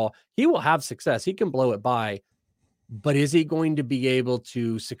fastball. He will have success. He can blow it by. But is he going to be able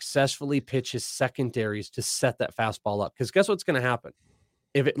to successfully pitch his secondaries to set that fastball up? Because guess what's going to happen?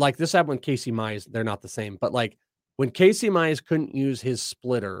 If it, like this happened with Casey Mize, they're not the same. But like when Casey Mize couldn't use his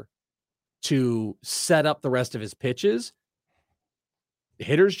splitter to set up the rest of his pitches,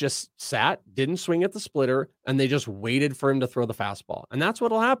 hitters just sat, didn't swing at the splitter, and they just waited for him to throw the fastball. And that's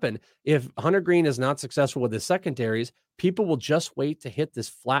what'll happen. If Hunter Green is not successful with his secondaries, people will just wait to hit this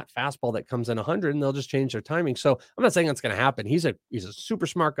flat fastball that comes in 100, and they'll just change their timing. So I'm not saying that's going to happen. He's a super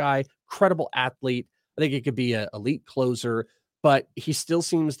smart guy, credible athlete. I think he could be an elite closer, but he still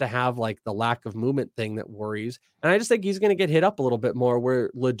seems to have like the lack of movement thing that worries. And I just think he's going to get hit up a little bit more,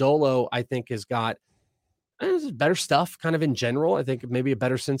 where Lodolo, I think, has got better stuff kind of in general. I think maybe a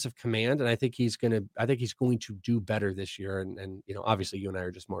better sense of command. And I think he's going to do better this year. And obviously you and I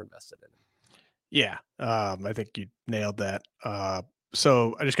are just more invested in it. Yeah. I think you nailed that.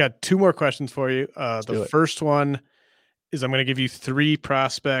 So I just got 2 more questions for you. The first one is, I'm going to give you 3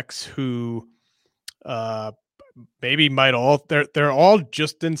 prospects who maybe might they're all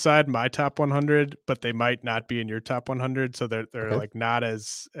just inside my top 100, but they might not be in your top 100. So they're okay, like not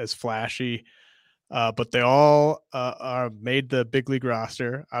as flashy. But they all are made the big league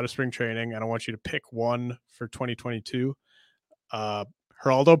roster out of spring training, and I want you to pick one for 2022.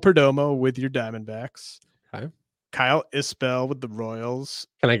 Geraldo Perdomo with your Diamondbacks. Okay. Kyle Isbell with the Royals.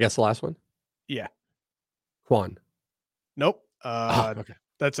 Can I guess the last one? Yeah. Quan. Nope. Okay.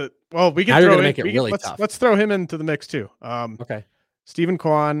 That's it. Well, we can Now you're throw gonna in. make it really tough. Let's throw him into the mix too. Okay. Stephen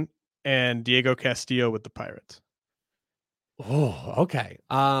Kwan and Diego Castillo with the Pirates. Oh, okay.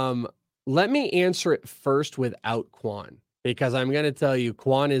 Let me answer it first without Quan, because I'm going to tell you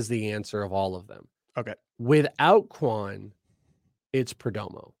Quan is the answer of all of them. Okay. Without Quan, it's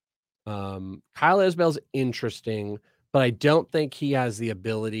Perdomo. Kyle Isbell's interesting, but I don't think he has the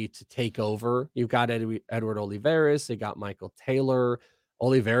ability to take over. You've got Edward Olivares. They got Michael Taylor.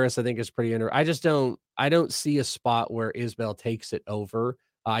 Olivares, I think, is pretty I don't see a spot where Isbell takes it over.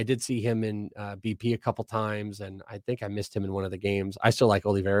 I did see him in BP a couple times, and I think I missed him in one of the games. I still like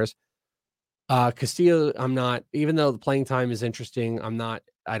Olivares. Castillo, I'm not, even though the playing time is interesting,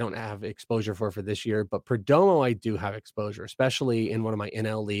 I don't have exposure for this year, but Perdomo, I do have exposure, especially in one of my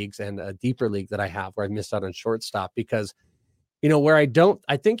NL leagues and a deeper league that I have where I missed out on shortstop because, where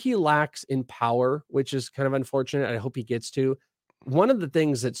I think he lacks in power, which is kind of unfortunate. I hope he gets to. One of the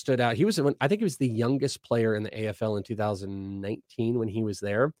things that stood out, I think he was the youngest player in the AFL in 2019 when he was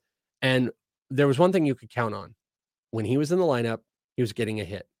there. And there was one thing you could count on. When he was in the lineup, he was getting a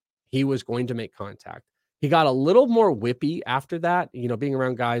hit. He was going to make contact. He got a little more whippy after that, being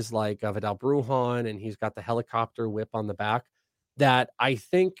around guys like Vidal Brujan, and he's got the helicopter whip on the back that I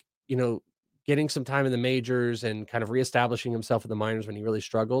think, getting some time in the majors and kind of reestablishing himself in the minors when he really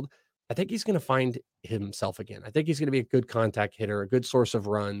struggled, I think he's going to find himself again. I think he's going to be a good contact hitter, a good source of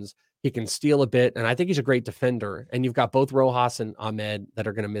runs. He can steal a bit, and I think he's a great defender. And you've got both Rojas and Ahmed that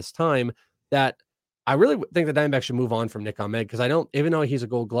are going to miss time. That I really think the Diamondbacks should move on from Nick Ahmed because even though he's a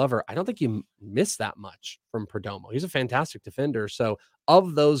Gold Glover, I don't think you miss that much from Perdomo. He's a fantastic defender. So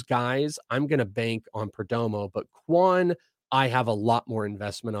of those guys, I'm going to bank on Perdomo, but Quan, I have a lot more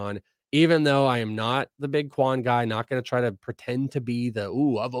investment on. Even though I am not the big Quan guy, not going to try to pretend to be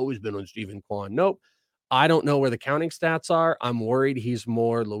I've always been on Stephen Quan. Nope. I don't know where the counting stats are. I'm worried he's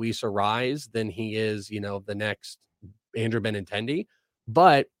more Luis Arraez than he is, the next Andrew Benintendi.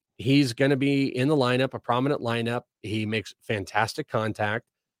 But he's going to be in the lineup, a prominent lineup. He makes fantastic contact.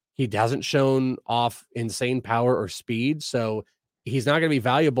 He hasn't shown off insane power or speed. So he's not going to be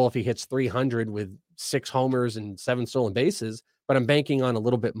valuable if he hits 300 with 6 homers and 7 stolen bases. But I'm banking on a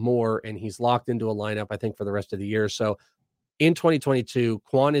little bit more, and he's locked into a lineup, I think, for the rest of the year. So in 2022,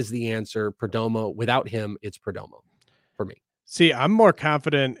 Quan is the answer. Perdomo, without him, it's Perdomo for me. See, I'm more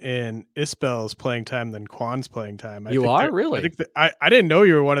confident in Isbell's playing time than Quan's playing time. You are really? I think I didn't know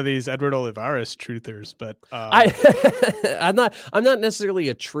you were one of these Edward Olivares truthers, but I'm not necessarily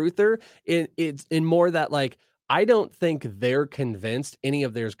a truther. It's in more that I don't think they're convinced any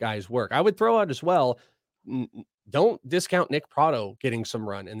of their guys work. I would throw out as well. Don't discount Nick Pratto getting some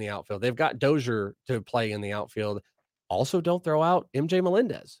run in the outfield. They've got Dozier to play in the outfield. Also, don't throw out MJ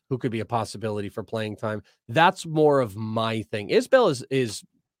Melendez, who could be a possibility for playing time. That's more of my thing. Isbell is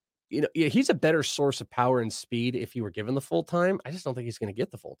he's a better source of power and speed if you were given the full time. I just don't think he's going to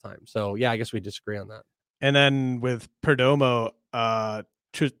get the full time. So, yeah, I guess we disagree on that. And then with Perdomo,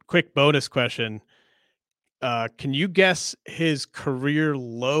 quick bonus question. Can you guess his career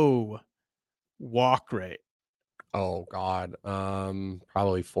low walk rate? Oh God.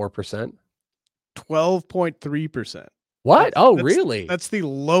 Probably 4%. 12.3%. What? Really? That's the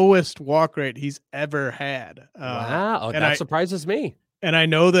lowest walk rate he's ever had. Wow. That surprises me. And I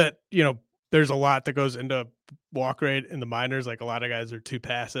know that, there's a lot that goes into walk rate in the minors. Like a lot of guys are too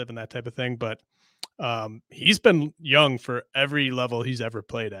passive and that type of thing, but he's been young for every level he's ever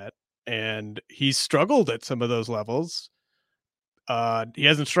played at. And he's struggled at some of those levels. He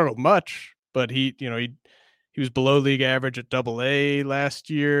hasn't struggled much, but he was below league average at AA last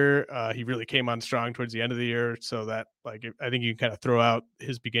year. He really came on strong towards the end of the year. So that I think you can kind of throw out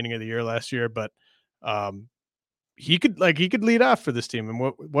his beginning of the year last year, but he could lead off for this team. And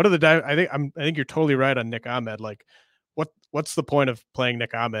what are I think you're totally right on Nick Ahmed. Like what's the point of playing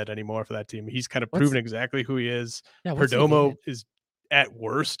Nick Ahmed anymore for that team? He's kind of proven exactly who he is. Yeah, Perdomo is at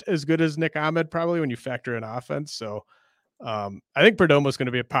worst as good as Nick Ahmed, probably when you factor in offense. So I think Perdomo is going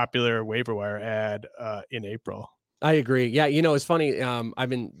to be a popular waiver wire ad in April. I agree. Yeah. It's funny. I've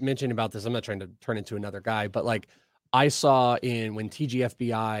been mentioning about this. I'm not trying to turn into another guy, but I saw when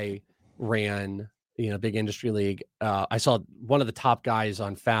TGFBI ran, big industry league, I saw one of the top guys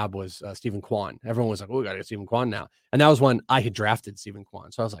on Fab was Stephen Quan. Everyone was like, oh, we got to get Stephen Quan now. And that was when I had drafted Stephen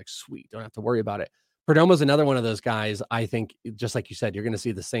Quan. So I was like, sweet, don't have to worry about it. Perdomo's another one of those guys. I think, just like you said, you're going to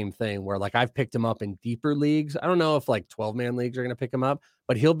see the same thing where, like, I've picked him up in deeper leagues. I don't know if like 12-man leagues are going to pick him up,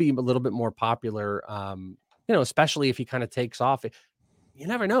 but he'll be a little bit more popular. Especially if he kind of takes off. You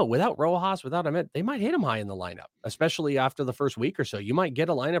never know. Without Rojas, without Ahmed, they might hit him high in the lineup, especially after the first week or so. You might get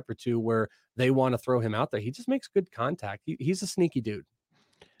a lineup or two where they want to throw him out there. He just makes good contact. He's a sneaky dude.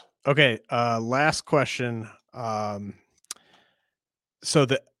 Okay. Last question. So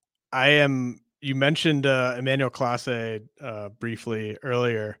you mentioned Emmanuel Clase briefly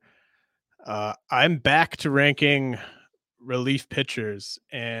earlier. I'm back to ranking relief pitchers,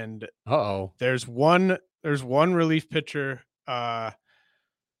 and there's one relief pitcher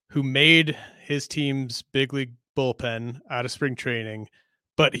who made his team's big league bullpen out of spring training,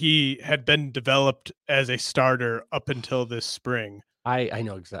 but he had been developed as a starter up until this spring. I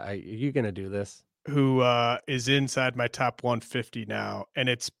know exactly. You're going to do this. Who is inside my top 150 now. And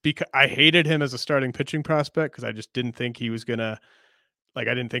it's because I hated him as a starting pitching prospect because I just didn't think he was going to, I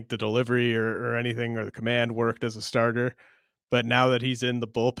didn't think the delivery or anything or the command worked as a starter. But now that he's in the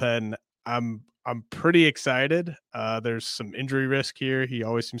bullpen, I'm pretty excited. There's some injury risk here. He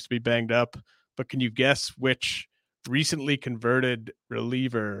always seems to be banged up. But can you guess which recently converted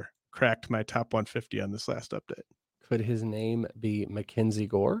reliever cracked my top 150 on this last update? Could his name be Mackenzie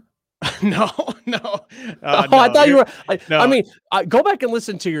Gore? No. No, I thought you were. I mean, go back and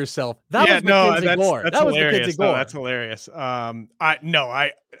listen to yourself. That was Mackenzie Gore. That was hilarious. No, that's hilarious.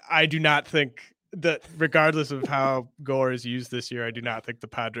 I do not think that, regardless of how Gore is used this year, I do not think the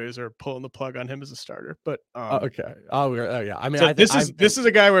Padres are pulling the plug on him as a starter. But okay. Oh yeah. I mean, so this is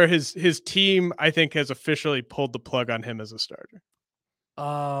a guy where his team, I think, has officially pulled the plug on him as a starter.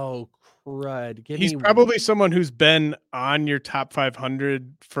 Oh, crud. He's probably someone who's been on your top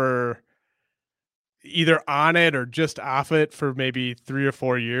 500 for either on it or just off it for maybe 3 or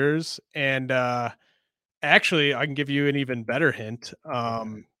 4 years. And actually, I can give you an even better hint. Yeah,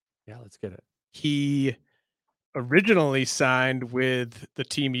 let's get it. He originally signed with the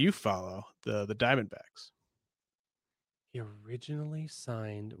team you follow, the Diamondbacks. He originally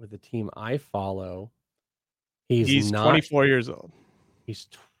signed with the team I follow. He's 24 years old.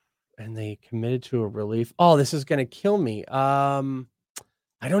 And they committed to a relief. Oh, this is going to kill me. I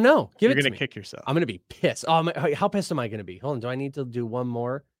don't know. You're going to kick yourself. I'm going to be pissed. How pissed am I going to be? Hold on. Do I need to do one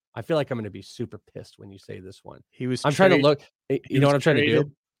more? I feel like I'm going to be super pissed when you say this one. I'm trying to look. You know what I'm trying to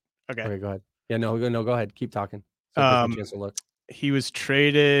do? Okay, go ahead. Yeah, no, go ahead. Keep talking. So a chance to look. He was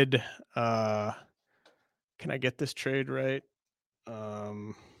traded. Can I get this trade right?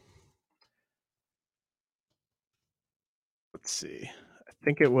 Let's see. I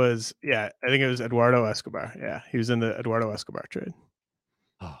think it was Eduardo Escobar. Yeah, he was in the Eduardo Escobar trade.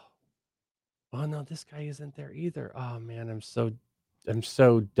 Oh no, this guy isn't there either. Oh man, I'm so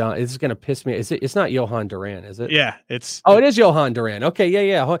done. This is gonna piss me. It's not Johan Duran, is it? Yeah, it is Johan Duran. Okay,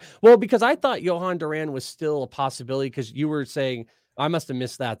 yeah. Well, because I thought Johan Duran was still a possibility because you were saying I must have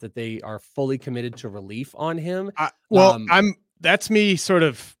missed that they are fully committed to relief on him. That's me sort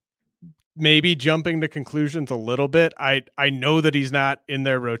of maybe jumping to conclusions a little bit. I know that he's not in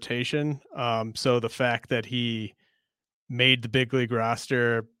their rotation. So the fact that he made the big league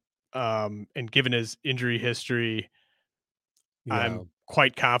roster, and given his injury history, I'm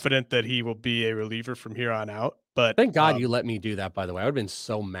quite confident that he will be a reliever from here on out. But thank God you let me do that, by the way. I would have been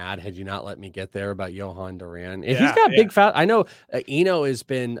so mad had you not let me get there about Johan Duran. He's got big fat. I know Eno has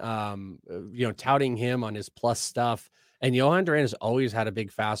been touting him on his plus stuff. And Johan Duran has always had a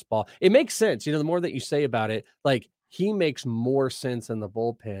big fastball. It makes sense. The more that you say about it, like he makes more sense in the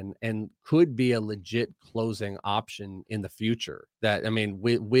bullpen and could be a legit closing option in the future. That, I mean,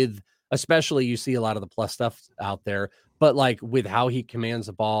 with especially you see a lot of the plus stuff out there, but like with how he commands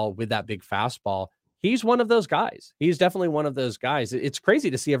the ball with that big fastball, he's one of those guys. He's definitely one of those guys. It's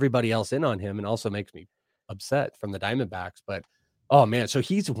crazy to see everybody else in on him and also makes me upset from the Diamondbacks. But, oh man, so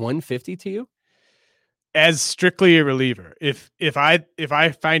he's 150 to you? As strictly a reliever. If I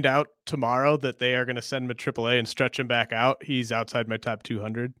find out tomorrow that they are going to send him to AAA and stretch him back out, he's outside my top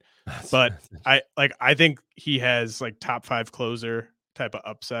 200. But I think he has like top 5 closer type of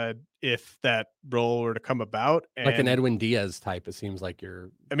upside if that role were to come about. And, like an Edwin Diaz type, it seems like you're.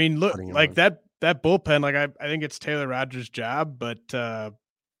 I mean, look, like that bullpen, like I think it's Taylor Rogers' job, but that's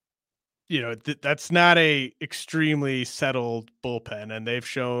not a extremely settled bullpen, and they've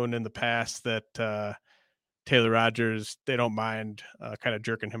shown in the past that Taylor Rogers, they don't mind kind of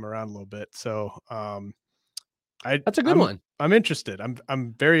jerking him around a little bit. So that's a good one. I'm interested.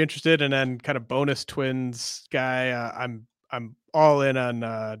 I'm very interested. And then kind of bonus Twins guy. I'm all in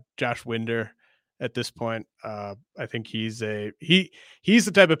on Josh Winder at this point. I think he's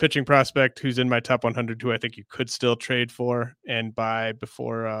the type of pitching prospect who's in my top 100 who I think you could still trade for and buy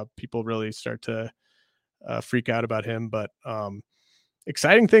before people really start to freak out about him. But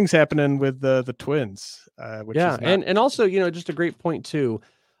exciting things happening with the Twins. Which is not... and also, you know, just a great point too.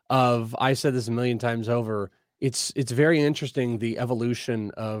 I said this a million times over. It's very interesting, the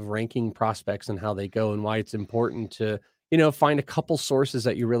evolution of ranking prospects and how they go, and why it's important to, you know, find a couple sources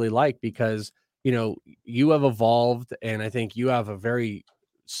that you really like, because, you know, you have evolved, and I think you have a very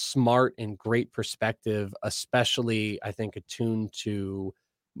smart and great perspective, especially I think attuned to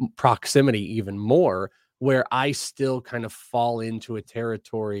proximity even more, where I still kind of fall into a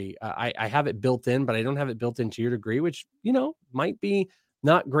territory. I have it built in, but I don't have it built in to your degree, which, you know, might be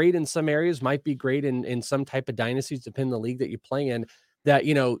not great in some areas, might be great in some type of dynasties, depending on the league that you play in, that,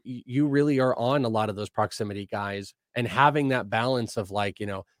 you know, you really are on a lot of those proximity guys, and having that balance of, like, you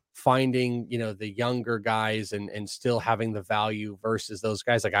know, finding, you know, the younger guys and still having the value versus those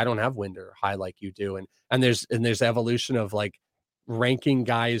guys. Like, I don't have Winder high like you do. And there's evolution of, like, ranking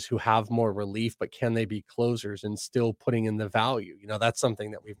guys who have more relief, but can they be closers and still putting in the value? You know, that's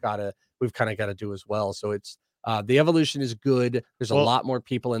something that we've kind of got to do as well. So it's, the evolution is good. There's a lot more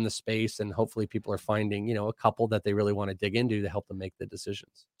people in the space, and hopefully people are finding, you know, a couple that they really want to dig into to help them make the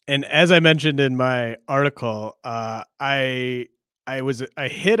decisions. And as I mentioned in my article, I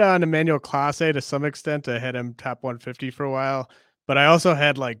hit on Emmanuel Clase to some extent. I had him top 150 for a while, but I also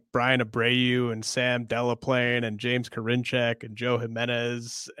had like Brian Abreu and Sam Delaplane and James Karinchak and Joe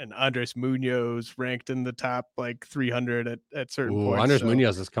Jimenez and Andres Munoz ranked in the top like 300 at certain points. Andres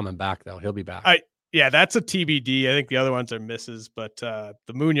Munoz is coming back though. He'll be back. Yeah, that's a TBD. I think the other ones are misses, but the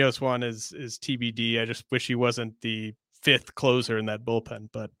Munoz one is TBD. I just wish he wasn't the fifth closer in that bullpen.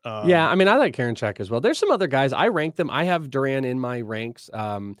 But yeah, I mean, I like Karinchak as well. There's some other guys. I rank them. I have Duran in my ranks.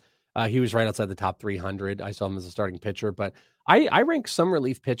 He was right outside the top 300. I saw him as a starting pitcher, but I rank some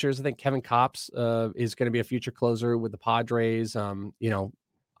relief pitchers. I think Kevin Kopps is going to be a future closer with the Padres. You know,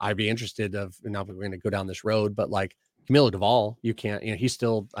 I'd be interested of, now we're going to go down this road, but like Camilo Duvall, you can't, you know, he's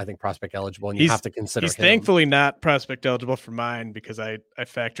still, I think, prospect eligible, and you have to consider he's him. Thankfully not prospect eligible for mine, because I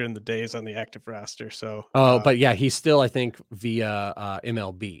factor in the days on the active roster. So, but yeah, he's still, I think, via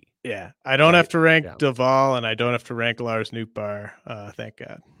MLB. Yeah, I don't have to rank Duvall, and I don't have to rank Lars Nootbaar. Thank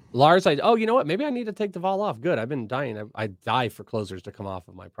God. Lars, you know what? Maybe I need to take Duvall off. Good. I've been dying. I die for closers to come off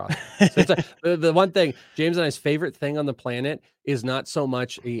of my prospect. So it's the one thing, James and I's favorite thing on the planet is not so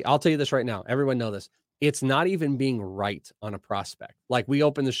much. I'll tell you this right now. Everyone know this. It's not even being right on a prospect. Like, we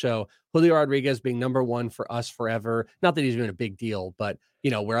opened the show, Julio Rodriguez being number one for us forever. Not that he's doing a big deal, but,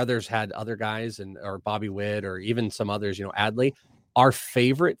 you know, where others had other guys, or Bobby Witt, or even some others, you know, Adley. Our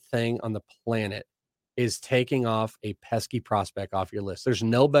favorite thing on the planet is taking off a pesky prospect off your list. There's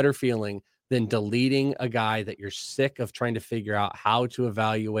no better feeling than deleting a guy that you're sick of trying to figure out how to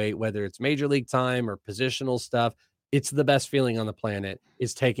evaluate, whether it's major league time or positional stuff. It's the best feeling on the planet,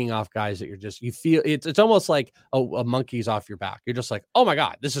 is taking off guys that you feel it's almost like a monkey's off your back. You're just like, oh my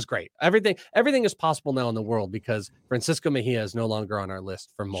God, this is great. Everything is possible now in the world, because Francisco Mejia is no longer on our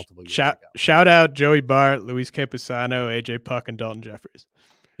list from multiple years ago. Shout out Joey Bart, Luis Campusano, AJ Puck, and Dalton Jeffries.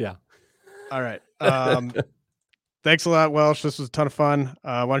 Yeah. All right. Thanks a lot, Welsh. This was a ton of fun.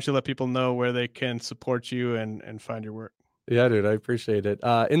 Why don't you let people know where they can support you and find your work? Yeah, dude, I appreciate it.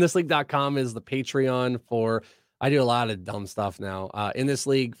 InThisLeague.com is the Patreon for, I do a lot of dumb stuff now. In This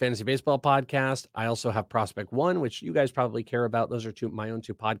League Fantasy Baseball podcast. I also have Prospect One, which you guys probably care about. Those are my own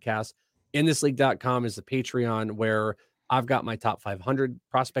two podcasts. InThisLeague.com is the Patreon, where I've got my top 500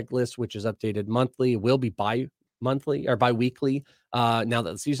 prospect list, which is updated monthly. Will be bi-monthly or bi-weekly. Now that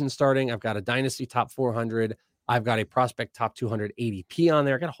the season's starting, I've got a Dynasty top 400. I've got a prospect top 200 ADP on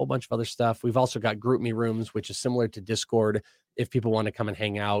there. I got a whole bunch of other stuff. We've also got Group Me rooms, which is similar to Discord. If people want to come and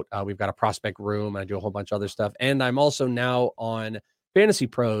hang out, we've got a prospect room. I do a whole bunch of other stuff. And I'm also now on Fantasy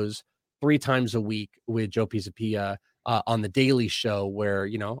Pros 3 times a week with Joe Pisapia on the daily show, where,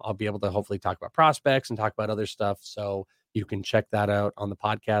 you know, I'll be able to hopefully talk about prospects and talk about other stuff. So you can check that out on the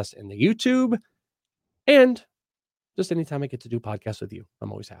podcast and the YouTube. And just anytime I get to do podcasts with you,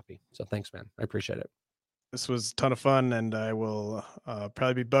 I'm always happy. So thanks, man. I appreciate it. This was a ton of fun, and I will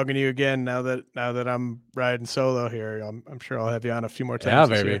probably be bugging you again now that I'm riding solo here. I'm sure I'll have you on a few more times.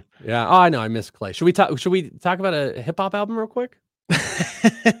 Yeah, baby. Yeah. Oh, I know. I miss Clay. Should we talk about a hip hop album real quick?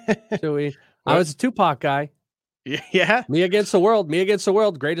 Should we? I was a Tupac guy. Yeah. Me Against the World.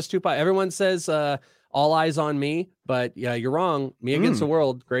 Greatest Tupac. Everyone says All Eyes on Me, but yeah, you're wrong. Me Against the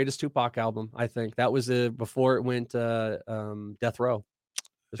World. Greatest Tupac album. I think that was before it went Death Row.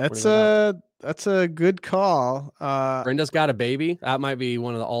 That's a good call. Brenda's Got a Baby. That might be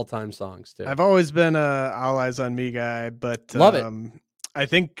one of the all-time songs too. I've always been a All Eyes on Me guy, but Love it. I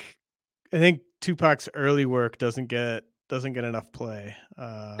think Tupac's early work doesn't get enough play.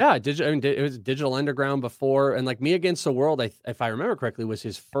 It was Digital Underground before, and like Me Against the World, if I remember correctly, was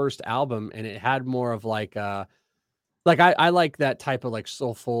his first album, and it had more of like I like that type of like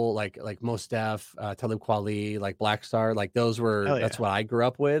soulful, like Mos Def, Talib Kweli, like Black Star, like those were that's what I grew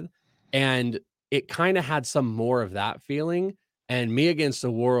up with, and it kind of had some more of that feeling. And Me Against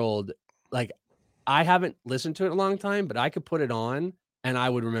the World, like I haven't listened to it in a long time, but I could put it on and I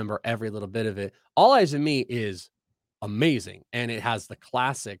would remember every little bit of it. All Eyes on Me is amazing, and it has the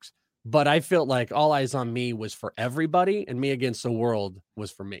classics, but I felt like All Eyes on Me was for everybody and Me Against the World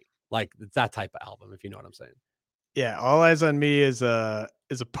was for me. Like it's that type of album, if you know what I'm saying. Yeah, All Eyes on Me is a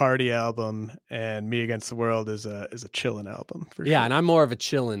party album, and Me Against the World is a chillin' album for sure. And I'm more of a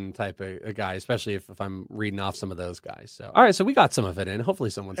chillin' type of a guy, especially if I'm reading off some of those guys. So all right, so we got some of it in. Hopefully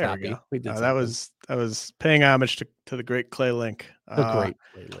someone's happy. We did that was paying homage to the great Clay Link. The great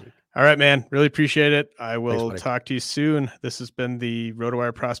Clay Link. All right, man. Really appreciate it. I will talk to you soon. This has been the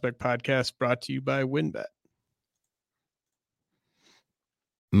RotoWire Prospect Podcast brought to you by WynnBET.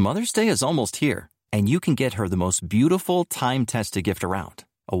 Mother's Day is almost here, and you can get her the most beautiful time-tested gift around.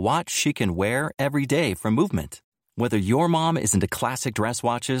 A watch she can wear every day from Movement. Whether your mom is into classic dress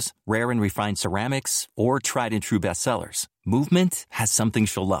watches, rare and refined ceramics, or tried-and-true bestsellers, Movement has something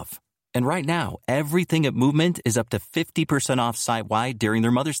she'll love. And right now, everything at Movement is up to 50% off site-wide during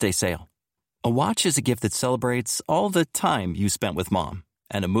their Mother's Day sale. A watch is a gift that celebrates all the time you spent with mom.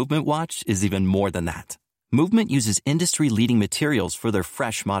 And a Movement watch is even more than that. Movement uses industry-leading materials for their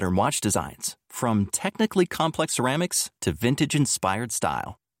fresh, modern watch designs. From technically complex ceramics to vintage-inspired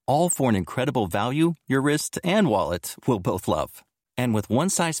style. All for an incredible value your wrist and wallet will both love. And with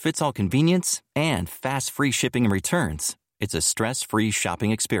one-size-fits-all convenience and fast free shipping and returns, it's a stress-free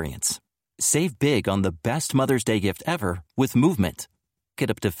shopping experience. Save big on the best Mother's Day gift ever with Movement.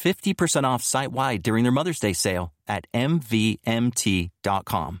 Get up to 50% off site-wide during their Mother's Day sale at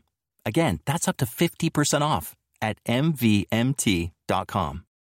MVMT.com. Again, that's up to 50% off at MVMT.com.